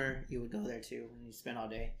the summer, you would go there too, and you spend all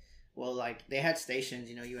day. Well, like they had stations,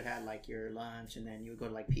 you know, you would have like your lunch, and then you would go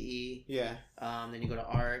to like PE. Yeah. Then you go to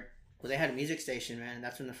art. Well, they had a music station, man, and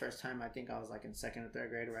that's when the first time I think I was like in 2nd or 3rd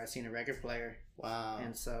grade where I seen a record player. Wow.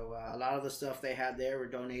 And so a lot of the stuff they had there were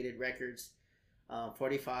donated records,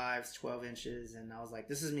 45s, 12 inches, and I was like,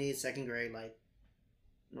 this is me, 2nd grade, like,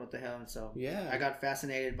 what the hell? And so I got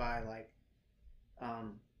fascinated by like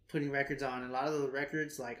putting records on. And a lot of the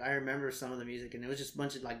records, like I remember some of the music, and it was just a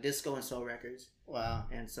bunch of like disco and soul records. Wow.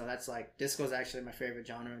 And so that's like, disco is actually my favorite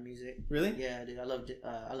genre of music. Really? Yeah, dude, I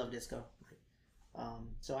love disco.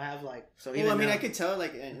 So I have like, so even well, I mean, I could tell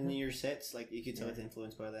like in your sets, like you could tell it's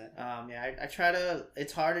influenced by that. I try to,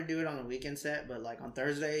 it's hard to do it on the weekend set, but like on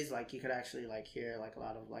Thursdays, like you could actually like hear like a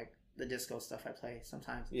lot of like the disco stuff I play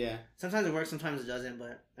sometimes. Yeah. Sometimes it works, sometimes it doesn't,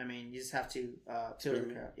 but I mean, you just have to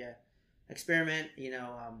experiment, you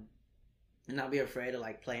know, and not be afraid to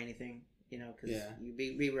like play anything, you know, because you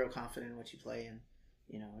be real confident in what you play, and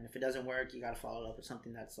you know, and if it doesn't work, you got to follow it up with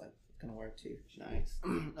something that's like gonna work too. Nice.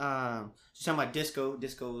 Just talking about disco.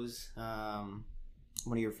 Disco's one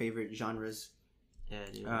of your favorite genres. Yeah,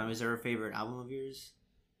 dude. Is there a favorite album of yours?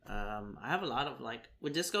 I have a lot of like,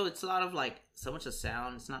 with disco, it's a lot of like so much of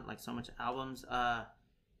sound. It's not like so much albums.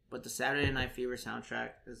 But the Saturday Night Fever soundtrack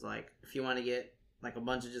is like, if you want to get like a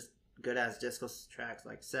bunch of just good ass disco tracks,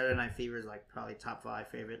 like Saturday Night Fever is like probably top 5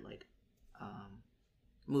 favorite like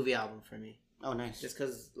movie album for me. Oh, nice. Just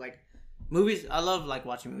because like movies, I love like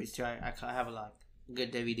watching movies too. I have a lot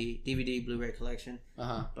good DVD, Blu-ray collection.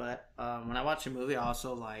 But when I watch a movie, I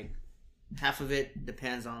also like half of it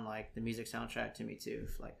depends on like the music soundtrack to me too.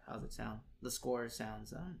 If, like how's it sound? The score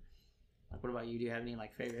sounds. Like, what about you? Do you have any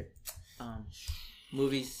like favorite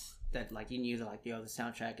movies that like you knew that like the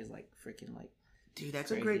soundtrack is like freaking like. Dude,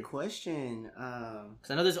 that's crazy. A great question.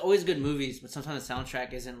 Because I know there's always good movies, but sometimes the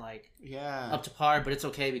soundtrack isn't like up to par. But it's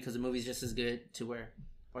okay because the movie's just as good to where,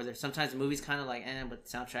 or there's sometimes the movie's kind of like but the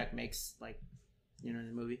soundtrack makes like, the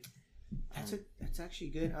movie. That's actually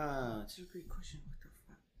good. That's a great question. What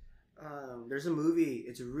the fuck? There's a movie.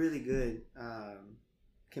 It's really good.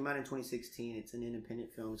 Came out in 2016. It's an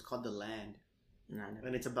independent film. It's called The Land,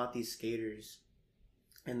 and it's about these skaters,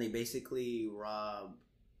 and they basically rob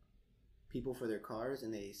people for their cars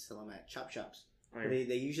and they sell them at chop shops. Right.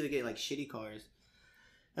 They usually get like shitty cars,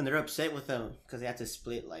 and they're upset with them because they have to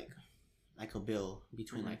split like a bill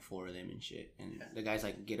between like 4 of them and shit. And the guy's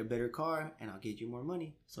like, get a better car and I'll get you more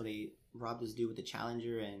money. So they rob this dude with the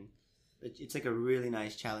Challenger, and it's like a really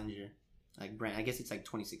nice Challenger, like brand. I guess it's like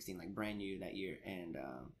 2016, like brand new that year. And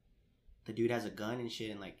the dude has a gun and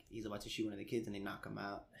shit, and like he's about to shoot one of the kids, and they knock him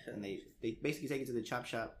out, and they basically take it to the chop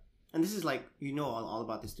shop. And this is like, all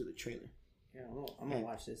about this through the trailer. Yeah, I'm gonna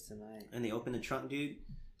watch this tonight. And they open the trunk, dude,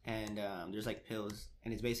 and there's like pills,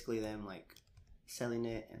 and it's basically them like selling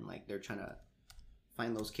it, and like they're trying to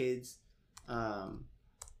find those kids.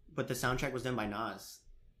 But the soundtrack was done by Nas.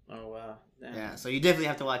 Oh wow! Damn. Yeah, so you definitely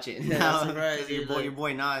have to watch it. Yeah, now, surprised, your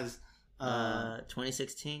boy Nas.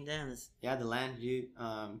 2016, damn. Yeah, The Land, dude.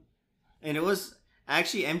 And it was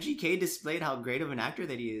actually MGK displayed how great of an actor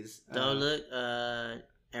that he is. Look,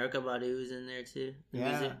 Erykah Badu's in there too.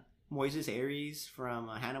 Music. Moises Aries from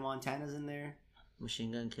Hannah Montana's in there.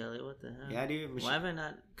 Machine Gun Kelly, what the hell? Yeah, dude. Why have I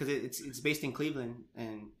not? Because it's based in Cleveland,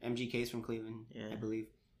 and MGK's from Cleveland, I believe.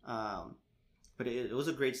 But it was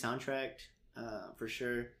a great soundtrack, for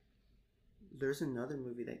sure. There's another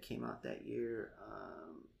movie that came out that year.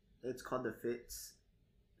 It's called The Fits.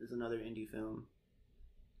 There's another indie film.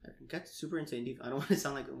 I got super into indie. I don't want to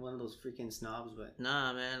sound like one of those freaking snobs, but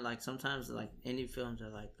nah, man. Like sometimes, like indie films are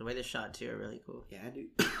like the way they're shot too are really cool. Yeah, dude.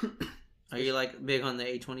 Are you like big on the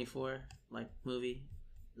A24 like movie?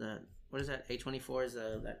 What is that? A24 is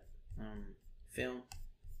that film.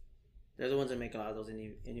 They're the ones that make a lot of those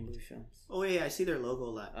indie movie films. Oh yeah, I see their logo a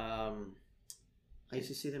lot. I used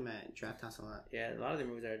to see them at Draft House a lot. Yeah, a lot of their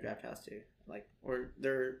movies are at Draft House too. Like, or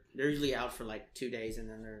they're usually out for like 2 days, and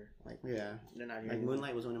then they're like, they're not here. Like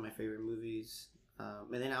Moonlight was one of my favorite movies,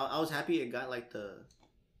 and then I was happy it got like the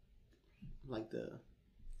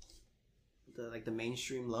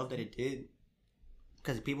mainstream love that it did,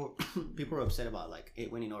 because people were upset about like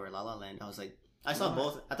it winning over La La Land. I was like, I saw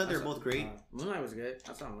both. I thought they were both great. Moonlight was good.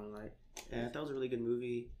 I saw Moonlight. Yeah, I thought it was a really good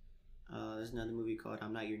movie. There's another movie called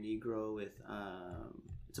I'm Not Your Negro with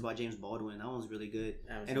it's about James Baldwin. That one's really good,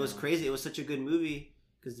 and it was crazy. It was such a good movie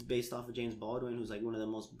because it's based off of James Baldwin, who's like one of the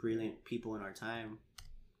most brilliant people in our time.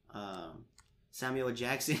 Samuel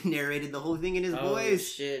Jackson narrated the whole thing in his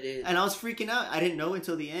voice. Shit, dude. And I was freaking out. I didn't know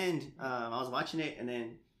until the end. I was watching it, and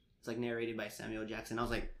then it's like narrated by Samuel Jackson. I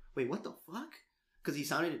was like, wait, what the fuck? Because he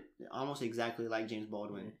sounded almost exactly like James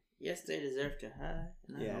Baldwin. Yes, they deserve to hide,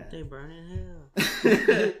 and I hope they burn in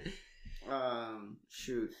hell.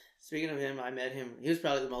 Shoot. Speaking of him, I met him. He was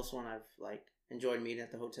probably the most one I've like enjoyed meeting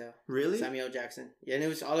at the hotel. Really? Samuel Jackson. Yeah, and it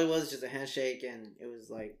was all it was just a handshake, and it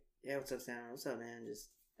was like, yeah, what's up, Sam? What's up, man?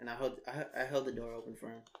 And I held the door open for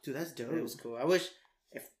him. Dude, that's dope. It was cool. I wish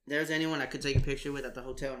if there's anyone I could take a picture with at the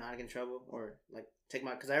hotel and not get in trouble, or like take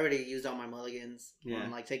my, because I already used all my mulligans. Yeah.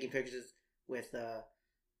 I'm like taking pictures with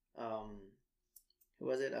who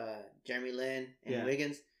was it? Jeremy Lin and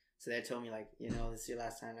Wiggins. So they told me like, this is your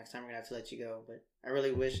last time. Next time we're gonna have to let you go. But I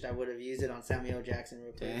really wished I would have used it on Samuel Jackson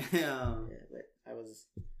real quick. Damn. Yeah, but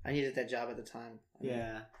I needed that job at the time.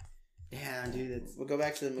 Yeah, dude. We'll go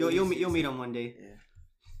back to the movie. You'll meet him one day.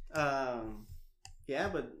 Yeah. Yeah,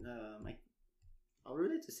 but I would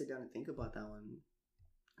really like to sit down and think about that one.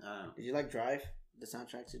 Did you like Drive? The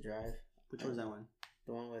soundtrack to Drive. Which one's that one?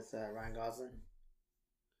 The one with Ryan Gosling.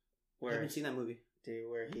 I haven't seen that movie.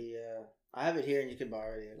 Dude, where he I have it here and you can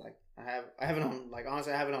borrow it. Like I have it on, like,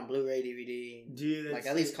 honestly I have it on Blu-ray, DVD. Dude, like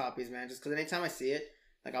at least copies, man. Just because anytime I see it,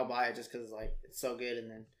 like I'll buy it just because like it's so good. And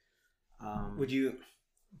then would you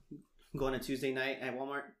go on a Tuesday night at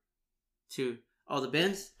Walmart? The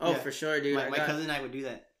bins? Oh, yeah. For sure, dude. My cousin and I would do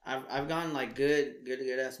that. I've gone like good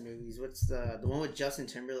ass movies. What's the one with Justin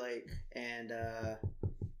Timberlake and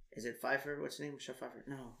is it Pfeiffer? What's his name? Michelle Pfeiffer?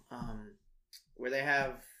 No. Where they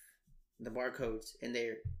have the barcodes and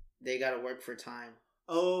they gotta work for time.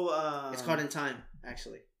 Oh, it's called In Time,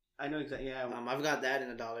 actually. I know exactly. Yeah. I've got that in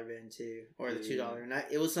a dollar bin too, or the $2, and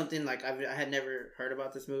it was something like I had never heard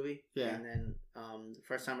about this movie. Yeah. And then the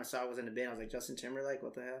first time I saw it was in the bin. I was like, Justin Timberlake,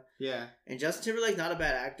 what the hell? Yeah. And Justin Timberlake's not a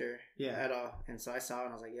bad actor. Yeah. At all. And so I saw it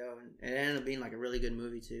and I was like, yo, and it ended up being like a really good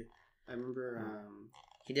movie too. I remember.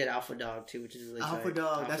 He did Alpha Dog too, which is really Alpha tight.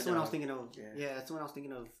 Dog. That's the one I was thinking of. Yeah, that's the one I was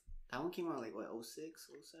thinking of. That one came out like what 06,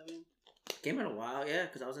 07? Came out a while, yeah,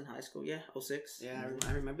 because I was in high school. Yeah, 06. Yeah,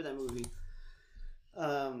 I remember that movie.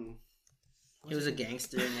 He was a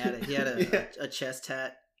gangster and he had a chest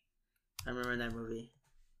tat. I remember that movie.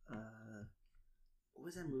 What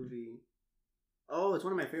was that movie? Oh, it's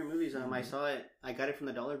one of my favorite movies. I saw it. I got it from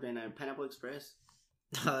the dollar bin at Pineapple Express.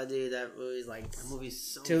 Oh, dude, that movie's like that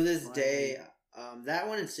movie's so to this funny. day. That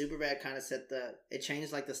one and Superbad kind of it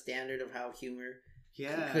changed like the standard of how humor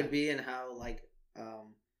could be and how like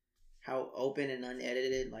how open and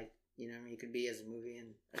unedited like you know what I mean it could be as a movie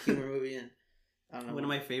and a humor movie. And I don't know, one of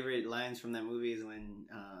my favorite lines from that movie is when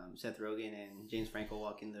Seth Rogen and James Franco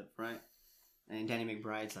walk in the front and Danny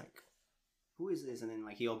McBride's like, who is this? And then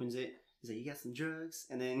like he opens it. He's like, you got some drugs?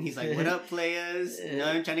 And then he's like, what up, players? You know,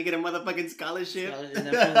 I'm trying to get a motherfucking scholarship.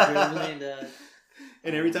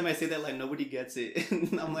 And every time I say that, like, nobody gets it.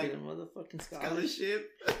 I'm like, a motherfucking scholarship?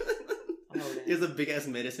 He has a big-ass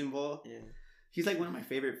medicine ball. Yeah. He's like one of my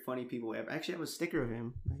favorite funny people ever. Actually, I have a sticker of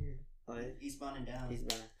him. Oh, yeah. Eastbound and Down.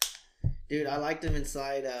 Eastbound. Dude, I liked him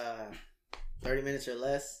inside 30 Minutes or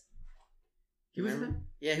Less. He was in there?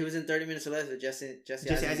 Yeah, he was in 30 Minutes or Less with Jesse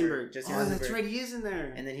Eisenberg. Jesse Eisenberg. That's right, he is in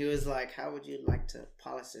there. And then he was like, how would you like to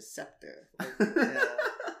polish a scepter? Like,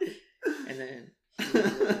 and then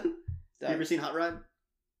you ever seen Hot Rod?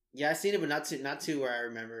 Yeah, I seen it, but not too where I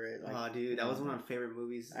remember it. Like, oh, dude, that was one of my favorite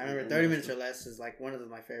movies. I remember 30 Minutes or Less is like one of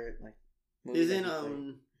my favorite like movies. Isn't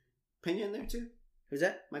Pena in there too? Who's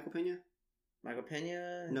that? Michael Pena. Michael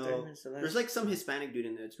Pena. No, 30 Minutes or Less? There's like some Hispanic dude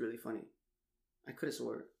in there. It's really funny. I could have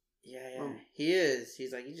swore. Yeah, he is.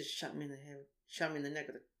 He's like, he just shot me in the head, shot me in the neck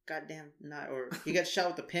with a goddamn knife, or he got shot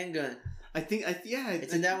with a pen gun.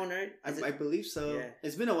 It's in that one, right? I believe so. Yeah.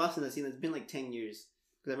 It's been a while since I've seen it. It's been like 10 years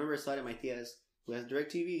because I remember I saw it at my tia's who has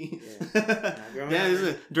DirecTV.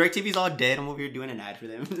 Yeah, DirecTV's all dead. I'm over here doing an ad for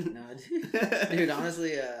them. Dude,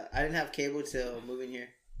 honestly, I didn't have cable till moving here.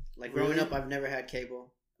 Like growing up, I've never had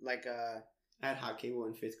cable. Like I had hot cable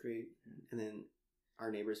in 5th grade, and then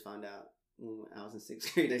our neighbors found out when I was in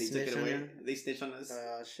 6th grade, and he took it away. They snitched on us.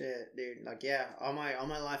 Oh shit, dude! Like, yeah, all my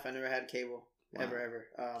life, I never had cable, ever.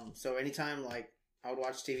 So anytime like I would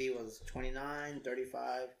watch TV was 29,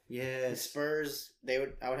 35. Yes. The Spurs,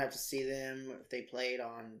 I would have to see them if they played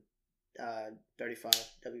on 35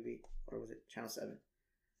 WB, or was it Channel 7?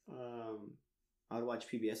 I would watch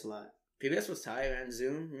PBS a lot. PBS was tight, man.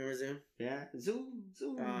 Zoom, remember Zoom? Yeah,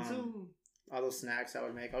 Zoom. All those snacks I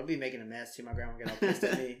would make. I would be making a mess too. My grandma would get all pissed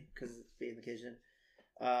at me because be in the kitchen.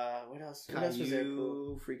 What else? What else was there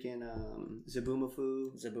cool? Freaking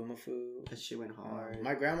Zaboomafoo. That shit went hard.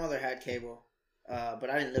 My grandmother had cable, but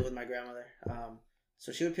I didn't live with my grandmother.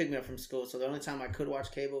 So she would pick me up from school. So the only time I could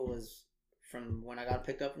watch cable was from when I got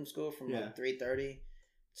picked up from school from like 3:30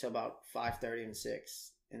 to about 5:30 and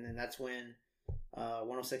 6. And then that's when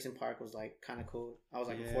 106 in Park was like kind of cool. I was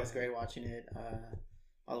like in 4th grade watching it.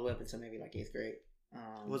 All the way up until maybe like 8th grade.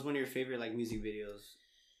 What was one of your favorite like music videos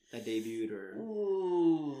that debuted or?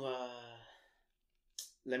 Ooh,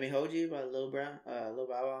 Let Me Hold You by Lil Bow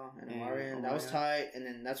Wow and Omarion. That was tight. And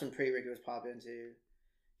then that's when Pretty Ricky was popping too.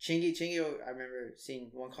 Chingy, I remember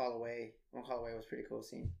seeing One Call Away. One Call Away was pretty cool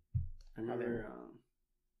scene. I remember.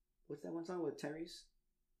 What's that one song with Tyrese?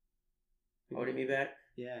 Holding Me Back.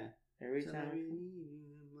 Yeah. Every time.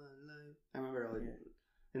 I remember all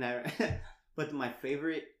and but my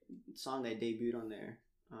favorite song that debuted on there,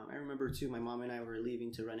 I remember too. My mom and I were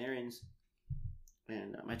leaving to run errands,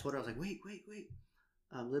 and I told her, I was like, "Wait!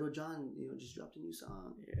 Little John, just dropped a new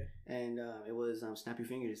song." Yeah. And it was "Snap Your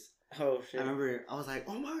Fingers." Oh shit! I remember I was like,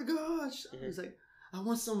 "Oh my gosh!" I was like, "I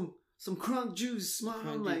want some crunk juice,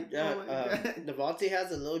 mom." Like, Navalti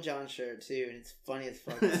has a Lil Jon shirt too, and it's funny as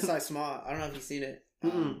fuck. It's like small. I don't know if you've seen it.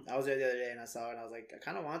 I was there the other day and I saw it and I was like, I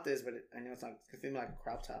kind of want this, but I know it's not. It's gonna be like a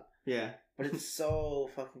crop top. Yeah. But it's so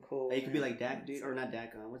fucking cool. You could be like Dak, dude, or not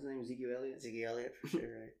Dak. What's his name? Ezekiel Elliott. Ziggy Elliott for sure,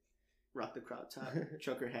 right? Rock the crop top,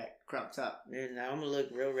 trucker hat, crop top. Dude, now I'm gonna look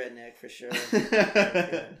real redneck for sure.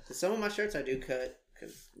 So some of my shirts I do cut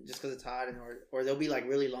because it's hot or they'll be like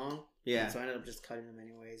really long. Yeah. So I ended up just cutting them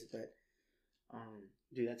anyways. But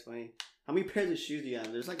dude, that's funny. How many pairs of shoes do you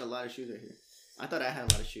have? There's like a lot of shoes right here. I thought I had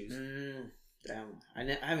a lot of shoes. Damn, I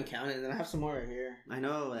haven't counted, and I have some more right here. I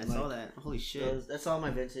know, I saw that. Holy shit! That's all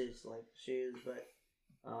my vintage like shoes, but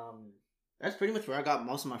that's pretty much where I got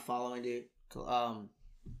most of my following, dude.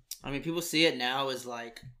 I mean, people see it now as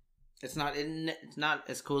like it's not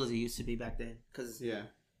as cool as it used to be back then because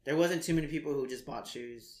there wasn't too many people who just bought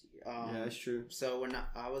shoes. Yeah, that's true. So when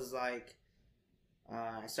I was like,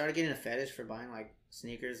 I started getting a fetish for buying like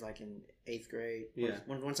sneakers like in 8th grade. Yeah.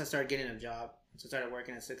 Once I started getting a job, once I started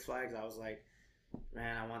working at Six Flags, I was like,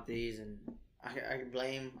 man, I want these, and I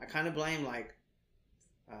kind of blame like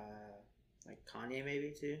Kanye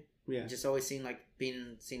maybe too. Yeah. Just always seen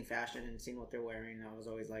fashion and seeing what they're wearing. I was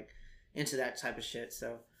always like into that type of shit.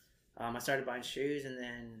 So I started buying shoes, and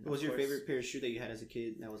then what was your favorite pair of shoes that you had as a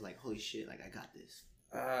kid that was like, holy shit, like I got this?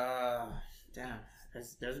 Damn.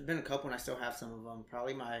 There's been a couple, and I still have some of them.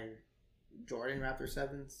 Probably my Jordan Raptor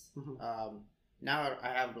 7s. Mm-hmm. Now I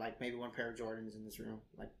have like maybe one pair of Jordans in this room.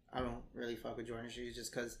 Like I don't really fuck with Jordan shoes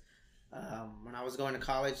just because when I was going to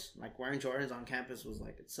college, like wearing Jordans on campus was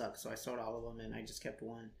like it sucks. So I sold all of them and I just kept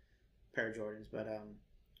one pair of Jordans. But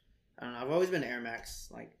I don't know. I've always been Air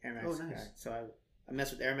Max guy. So I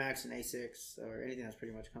mess with Air Max and Asics or anything that's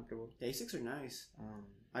pretty much comfortable. The Asics are nice.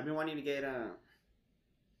 I've been wanting to get a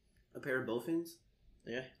pair of Bowfins.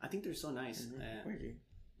 Yeah, I think they're so nice. Mm-hmm. Where do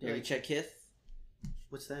you check Kith?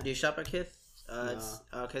 What's that? Do you shop at Kith? It's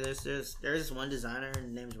okay. There's this one designer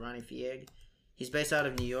named Ronnie Fieg. He's based out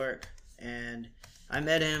of New York, and I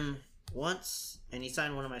met him once, and he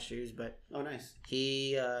signed one of my shoes. But nice.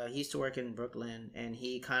 He used to work in Brooklyn, and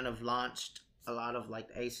he kind of launched a lot of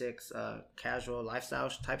like Asics casual lifestyle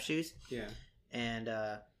type shoes. Yeah, and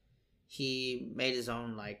he made his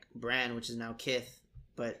own like brand, which is now Kith.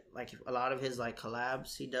 But like a lot of his like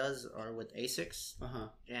collabs he does are with Asics,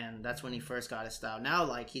 and that's when he first got his style. Now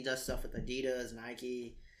like he does stuff with Adidas,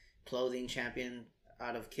 Nike, Clothing Champion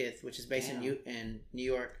out of Kith, which is based in New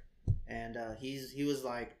York. And he was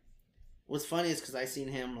like, what's funny is because I seen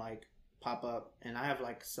him like pop up, and I have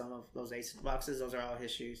like some of those Asics boxes. Those are all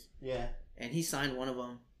his shoes. Yeah. And he signed one of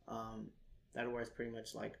them. That worth pretty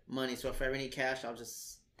much like money. So if I ever need cash, I'll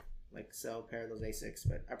just like sell a pair of those Asics.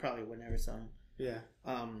 But I probably would never sell them. Yeah.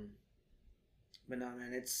 But no,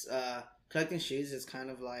 man, it's collecting shoes is kind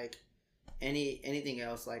of like anything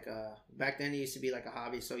else. Like back then it used to be like a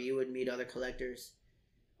hobby, so you would meet other collectors.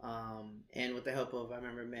 And with the help of, I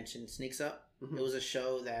remember mentioned Sneaks Up. Mm-hmm. It was a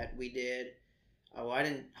show that we did. Well, I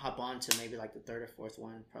didn't hop on to maybe like the third or fourth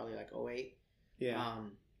one, probably like 2008. Yeah.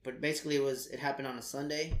 But basically it happened on a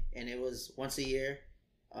Sunday, and it was once a year.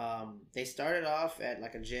 They started off at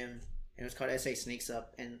like a gym. It was called SA Sneaks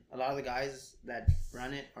Up, and a lot of the guys that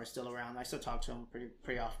run it are still around. I still talk to them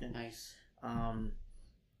pretty often. Nice.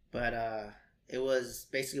 But it was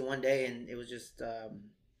basically one day, and it was just a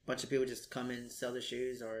bunch of people just come in, sell their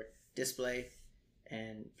shoes or display,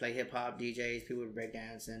 and play hip hop. DJs, people would break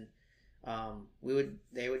dance, and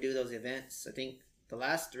they would do those events. I think the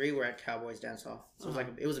last 3 were at Cowboys Dance Hall, so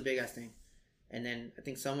it was a big ass thing. And then I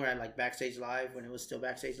think somewhere at like Backstage Live, when it was still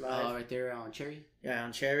Backstage Live. Oh, right there on Cherry? Yeah,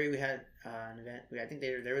 on Cherry we had an event. I think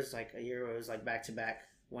there was like a year where it was like back to back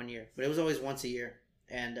 1 year. But it was always once a year.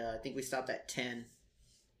 And I think we stopped at 10.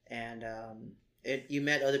 And you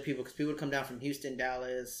met other people, because people would come down from Houston,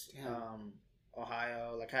 Dallas,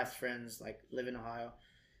 Ohio. Like I have friends like live in Ohio.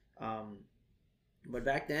 But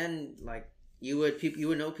back then, like you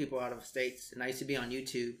would know people out of states. And I used to be on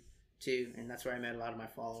YouTube too, and that's where I met a lot of my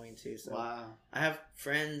following too. So wow. I have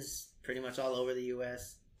friends pretty much all over the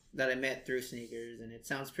U.S. that I met through sneakers, and it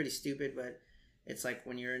sounds pretty stupid, but it's like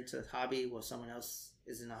when you're into hobby, well, someone else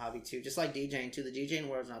is in a hobby too. Just like DJing too. The DJing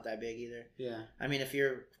world's not that big either. Yeah. I mean, if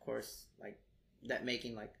you're, of course, like that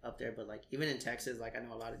making like up there, but like even in Texas, like I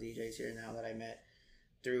know a lot of DJs here now that I met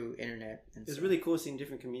through internet. And it's really cool seeing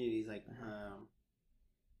different communities. Like,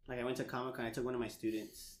 like I went to Comic-Con. I took one of my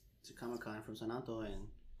students to Comic-Con from San Antonio, and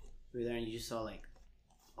we were there, and you just saw like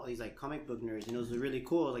all these like comic book nerds, and it was really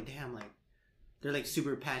cool. Like, damn, like they're like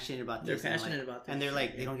super passionate about this. They're passionate about this, and they're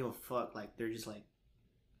like they don't give a fuck. Like they're just like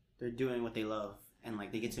they're doing what they love, and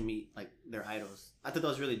like they get to meet like their idols. I thought that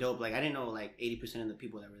was really dope. Like I didn't know like 80% of the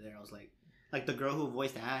people that were there. I was like the girl who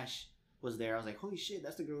voiced Ash was there. I was like, holy shit,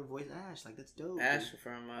 that's the girl who voiced Ash. Like that's dope. Ash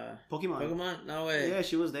from Pokemon. Pokemon? No way. Yeah,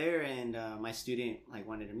 she was there, and my student like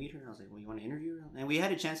wanted to meet her. And I was like, well, you want to interview her? And we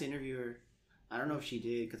had a chance to interview her. I don't know if she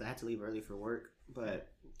did because I had to leave early for work, but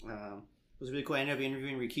it was really cool. I ended up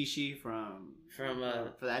interviewing Rikishi from for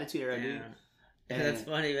the Attitude Era, dude. And that's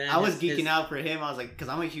funny, man. I was geeking out for him. I was like, because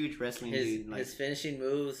I'm a huge wrestling dude. Like, his finishing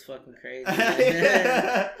moves, fucking crazy.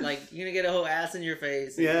 Like you're gonna get a whole ass in your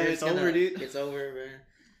face. Yeah, it's over, dude. It's over, man.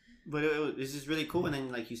 But it was just really cool. And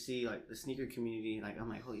then like you see like the sneaker community, like I'm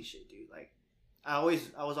like, holy shit, dude. Like I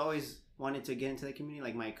was always wanted to get into the community.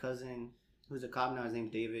 Like my cousin, who's a cop now, his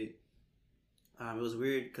name's David. It was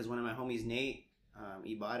weird because one of my homies, Nate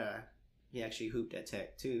Ibarra, He actually hooped at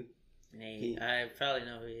Tech too. I probably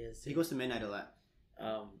know who he is. He goes to Midnight a lot.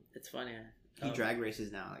 It's funny. He drag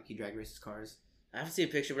races now. Like he drag races cars. I haven't seen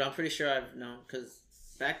a picture, but I'm pretty sure I've known because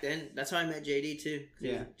back then that's how I met JD too.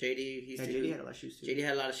 Yeah, JD. JD had a lot of shoes too. JD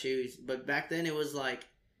had a lot of shoes, but back then it was like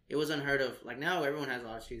it was unheard of. Like now everyone has a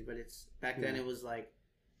lot of shoes, but it's back then it was like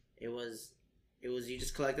it was you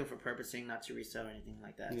just collect them for purposing, not to resell or anything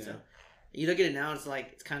like that. Yeah. So you look at it now,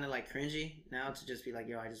 it's kind of like cringy now to just be like,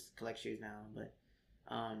 yo, I just collect shoes now. But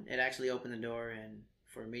it actually opened the door and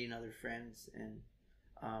for meeting other friends and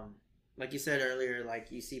like you said earlier,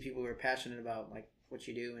 like you see people who are passionate about like what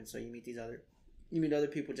you do, and so you meet other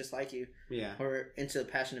people just like you, or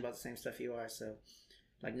passionate about the same stuff you are. So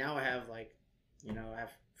like now I have like, you know, I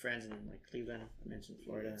have friends in like Cleveland, I mentioned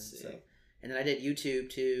Florida, and then I did YouTube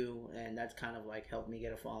too, and that's kind of like helped me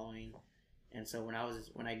get a following. And so when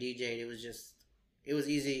I DJ'd, it was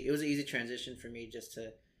easy. It was an easy transition for me just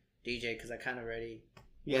to DJ because I kind of already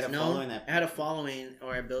was known. I had a following,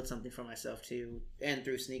 or I built something for myself too, and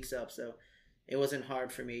through Sneaks Up, so it wasn't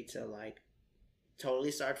hard for me to like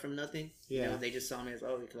totally start from nothing. Yeah, you know, they just saw me as,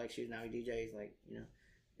 oh, he collects shoes, now he DJs, like, you know,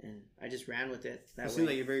 and I just ran with it. It seems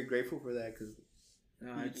like you're very grateful for that because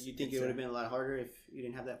you think it would have been a lot harder if you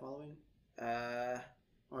didn't have that following.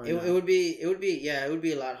 It would be a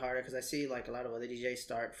lot harder because I see like a lot of other DJs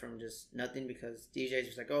start from just nothing because DJs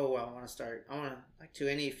just like, oh well, I want to like, to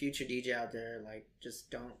any future DJ out there, like just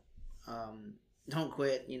don't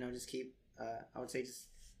quit, you know, just keep I would say just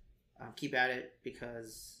keep at it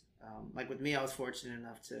because like with me, I was fortunate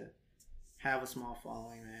enough to have a small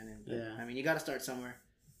following, man, and I mean you got to start somewhere.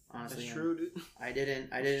 Honestly, that's true, dude. I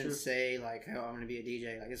didn't say like, oh, I'm gonna be a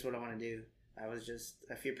DJ, like it's what I want to do. I was just,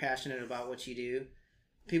 if you're passionate about what you do,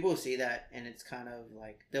 people will see that and it's kind of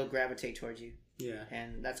like they'll gravitate towards you. Yeah.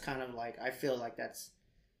 And that's kind of like, I feel like that's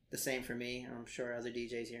the same for me. I'm sure other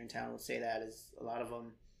DJs here in town would say that, is a lot of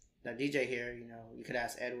them that DJ here, you know, you could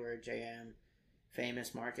ask Edward, JM,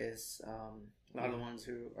 Famous, Marcus, a lot of the ones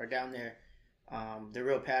who are down there, they're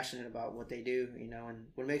real passionate about what they do, you know, and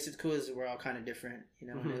what makes it cool is we're all kind of different, you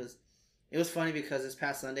know. Mm-hmm. It was funny because this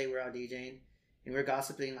past Sunday we're all DJing and we're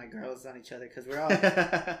gossiping like girls on each other because we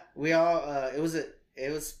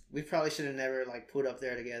probably should have never like put up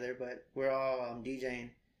there together, but we're all DJing,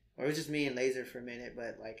 or it was just me and Laser for a minute,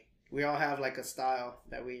 but like we all have like a style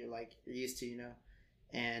that we like are used to, you know,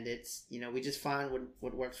 and it's, you know, we just find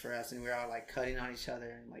what works for us, and we're all like cutting on each other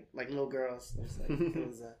and like little girls. It was like,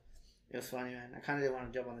 it was funny, man. I kind of didn't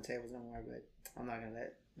want to jump on the tables no more, but I'm not gonna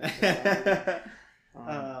let.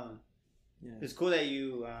 Yeah. It's cool that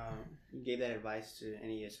you gave that advice to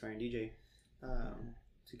any aspiring DJ.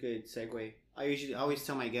 It's a good segue. I always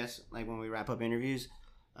tell my guests, like when we wrap up interviews,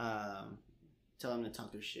 tell them to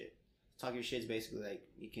talk their shit. Talk your shit is basically like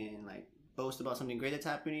you can like boast about something great that's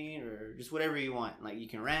happening or just whatever you want. Like you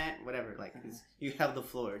can rant, whatever. Like you have the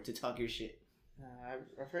floor to talk your shit. I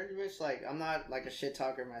pretty much like, I'm not like a shit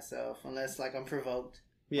talker myself unless like I'm provoked.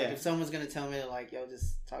 Yeah. Like if someone's gonna tell me like, yo,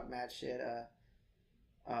 just talk mad shit,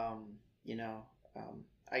 you know,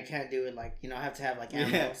 I can't do it. Like, you know, I have to have like ammo.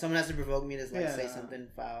 Yeah. Someone has to provoke me to like say something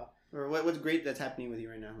foul. Or what's great that's happening with you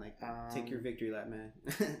right now? Like, take your victory lap, man.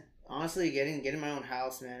 Honestly, getting my own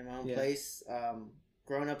house, man, my own place.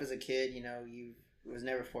 Growing up as a kid, you know, you was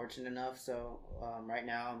never fortunate enough. So right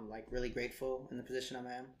now, I'm like really grateful in the position I'm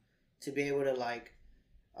in to be able to like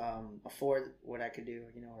afford what I could do,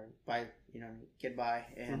 you know, or buy, you know, get by,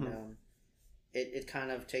 and it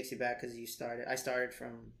kind of takes you back because I started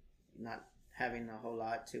from not having a whole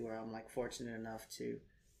lot to where I'm like fortunate enough to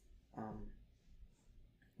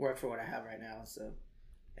work for what I have right now. So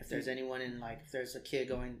if there's anyone in like, if there's a kid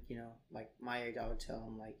going, you know, like my age, I would tell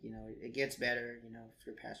them like, you know, it gets better, you know, if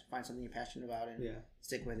you're find something you're passionate about and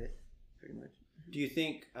stick with it, pretty much. Do you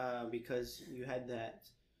think because you had that,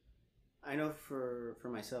 I know for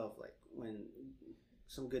myself, like when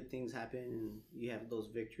some good things happen and you have those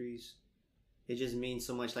victories, it just means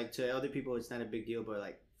so much. Like to other people it's not a big deal, but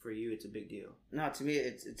like for you it's a big deal. No, to me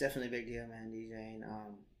it's definitely a big deal, man, DJing.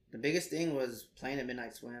 The biggest thing was playing at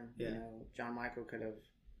Midnight Swim. Yeah. You know, John Michael could have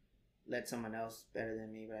led someone else better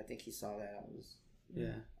than me, but I think he saw that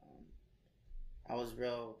I was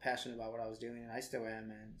real passionate about what I was doing, and I still am,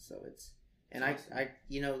 man. So it's, and awesome. I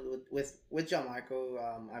you know, with John Michael,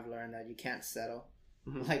 I've learned that you can't settle,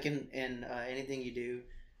 like in anything you do,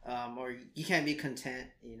 or you can't be content,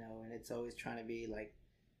 you know, and it's always trying to be like,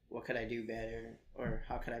 what could I do better, or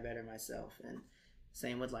how could I better myself? And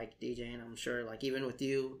same with like DJing. I'm sure like even with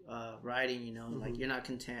you writing, you know, like you're not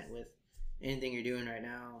content with anything you're doing right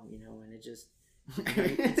now, you know, and it just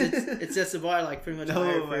it's just a bar like pretty much.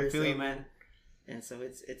 No, I feel you, man. And so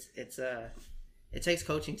it's it takes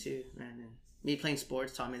coaching too, man. And me playing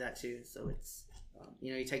sports taught me that too. So it's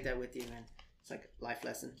you take that with you, man. It's like a life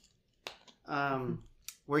lesson.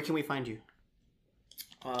 Where can we find you?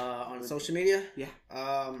 On social media? Yeah.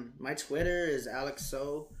 My Twitter is Alex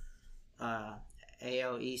So, ALECSOUL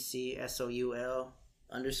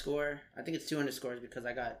 _ I think it's 2 underscores because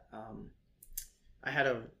I got I had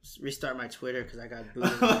to restart my Twitter because I got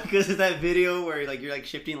booted. Because of that video where like you're like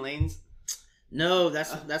shifting lanes. No,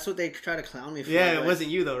 that's what they try to clown me for. Yeah, it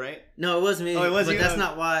wasn't you though, right? No, it was me. Oh, it was but you. That's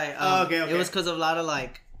not why. Okay. It was because of a lot of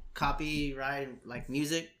like copyright like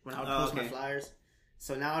music when I would post my flyers.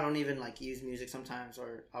 So now I don't even like use music sometimes,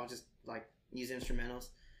 or I'll just like use instrumentals.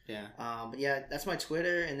 Yeah. But yeah, that's my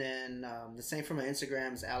Twitter, and then the same for my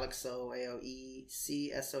Instagram is AlexSoul,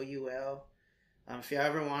 ALECSOUL. If you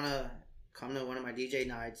ever want to come to one of my DJ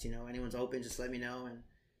nights, anyone's open, just let me know, and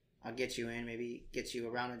I'll get you in. Maybe get you a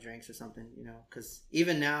round of drinks or something, because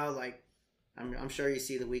even now, like I'm sure you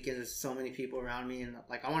see the weekends. There's so many people around me, and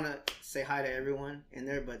like I want to say hi to everyone in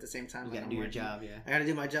there, but at the same time, you gotta do your job. Yeah, I gotta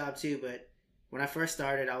do my job too, but. When I first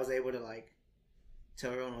started, I was able to like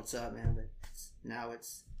tell everyone what's up, man. But now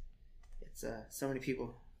it's so many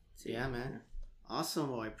people. Too, yeah, man. Awesome.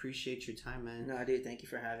 Well, I appreciate your time, man. No, I do. Thank you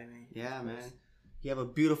for having me. Yeah, man. You have a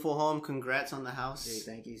beautiful home. Congrats on the house. Dude,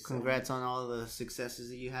 thank you. Congrats on all the successes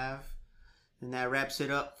that you have. And that wraps it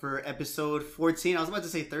up for episode 14. I was about to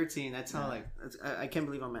say 13. That's how I can't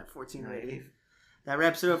believe I'm at 14 already. That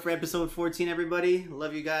wraps it up for episode 14, everybody.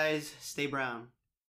 Love you guys. Stay brown.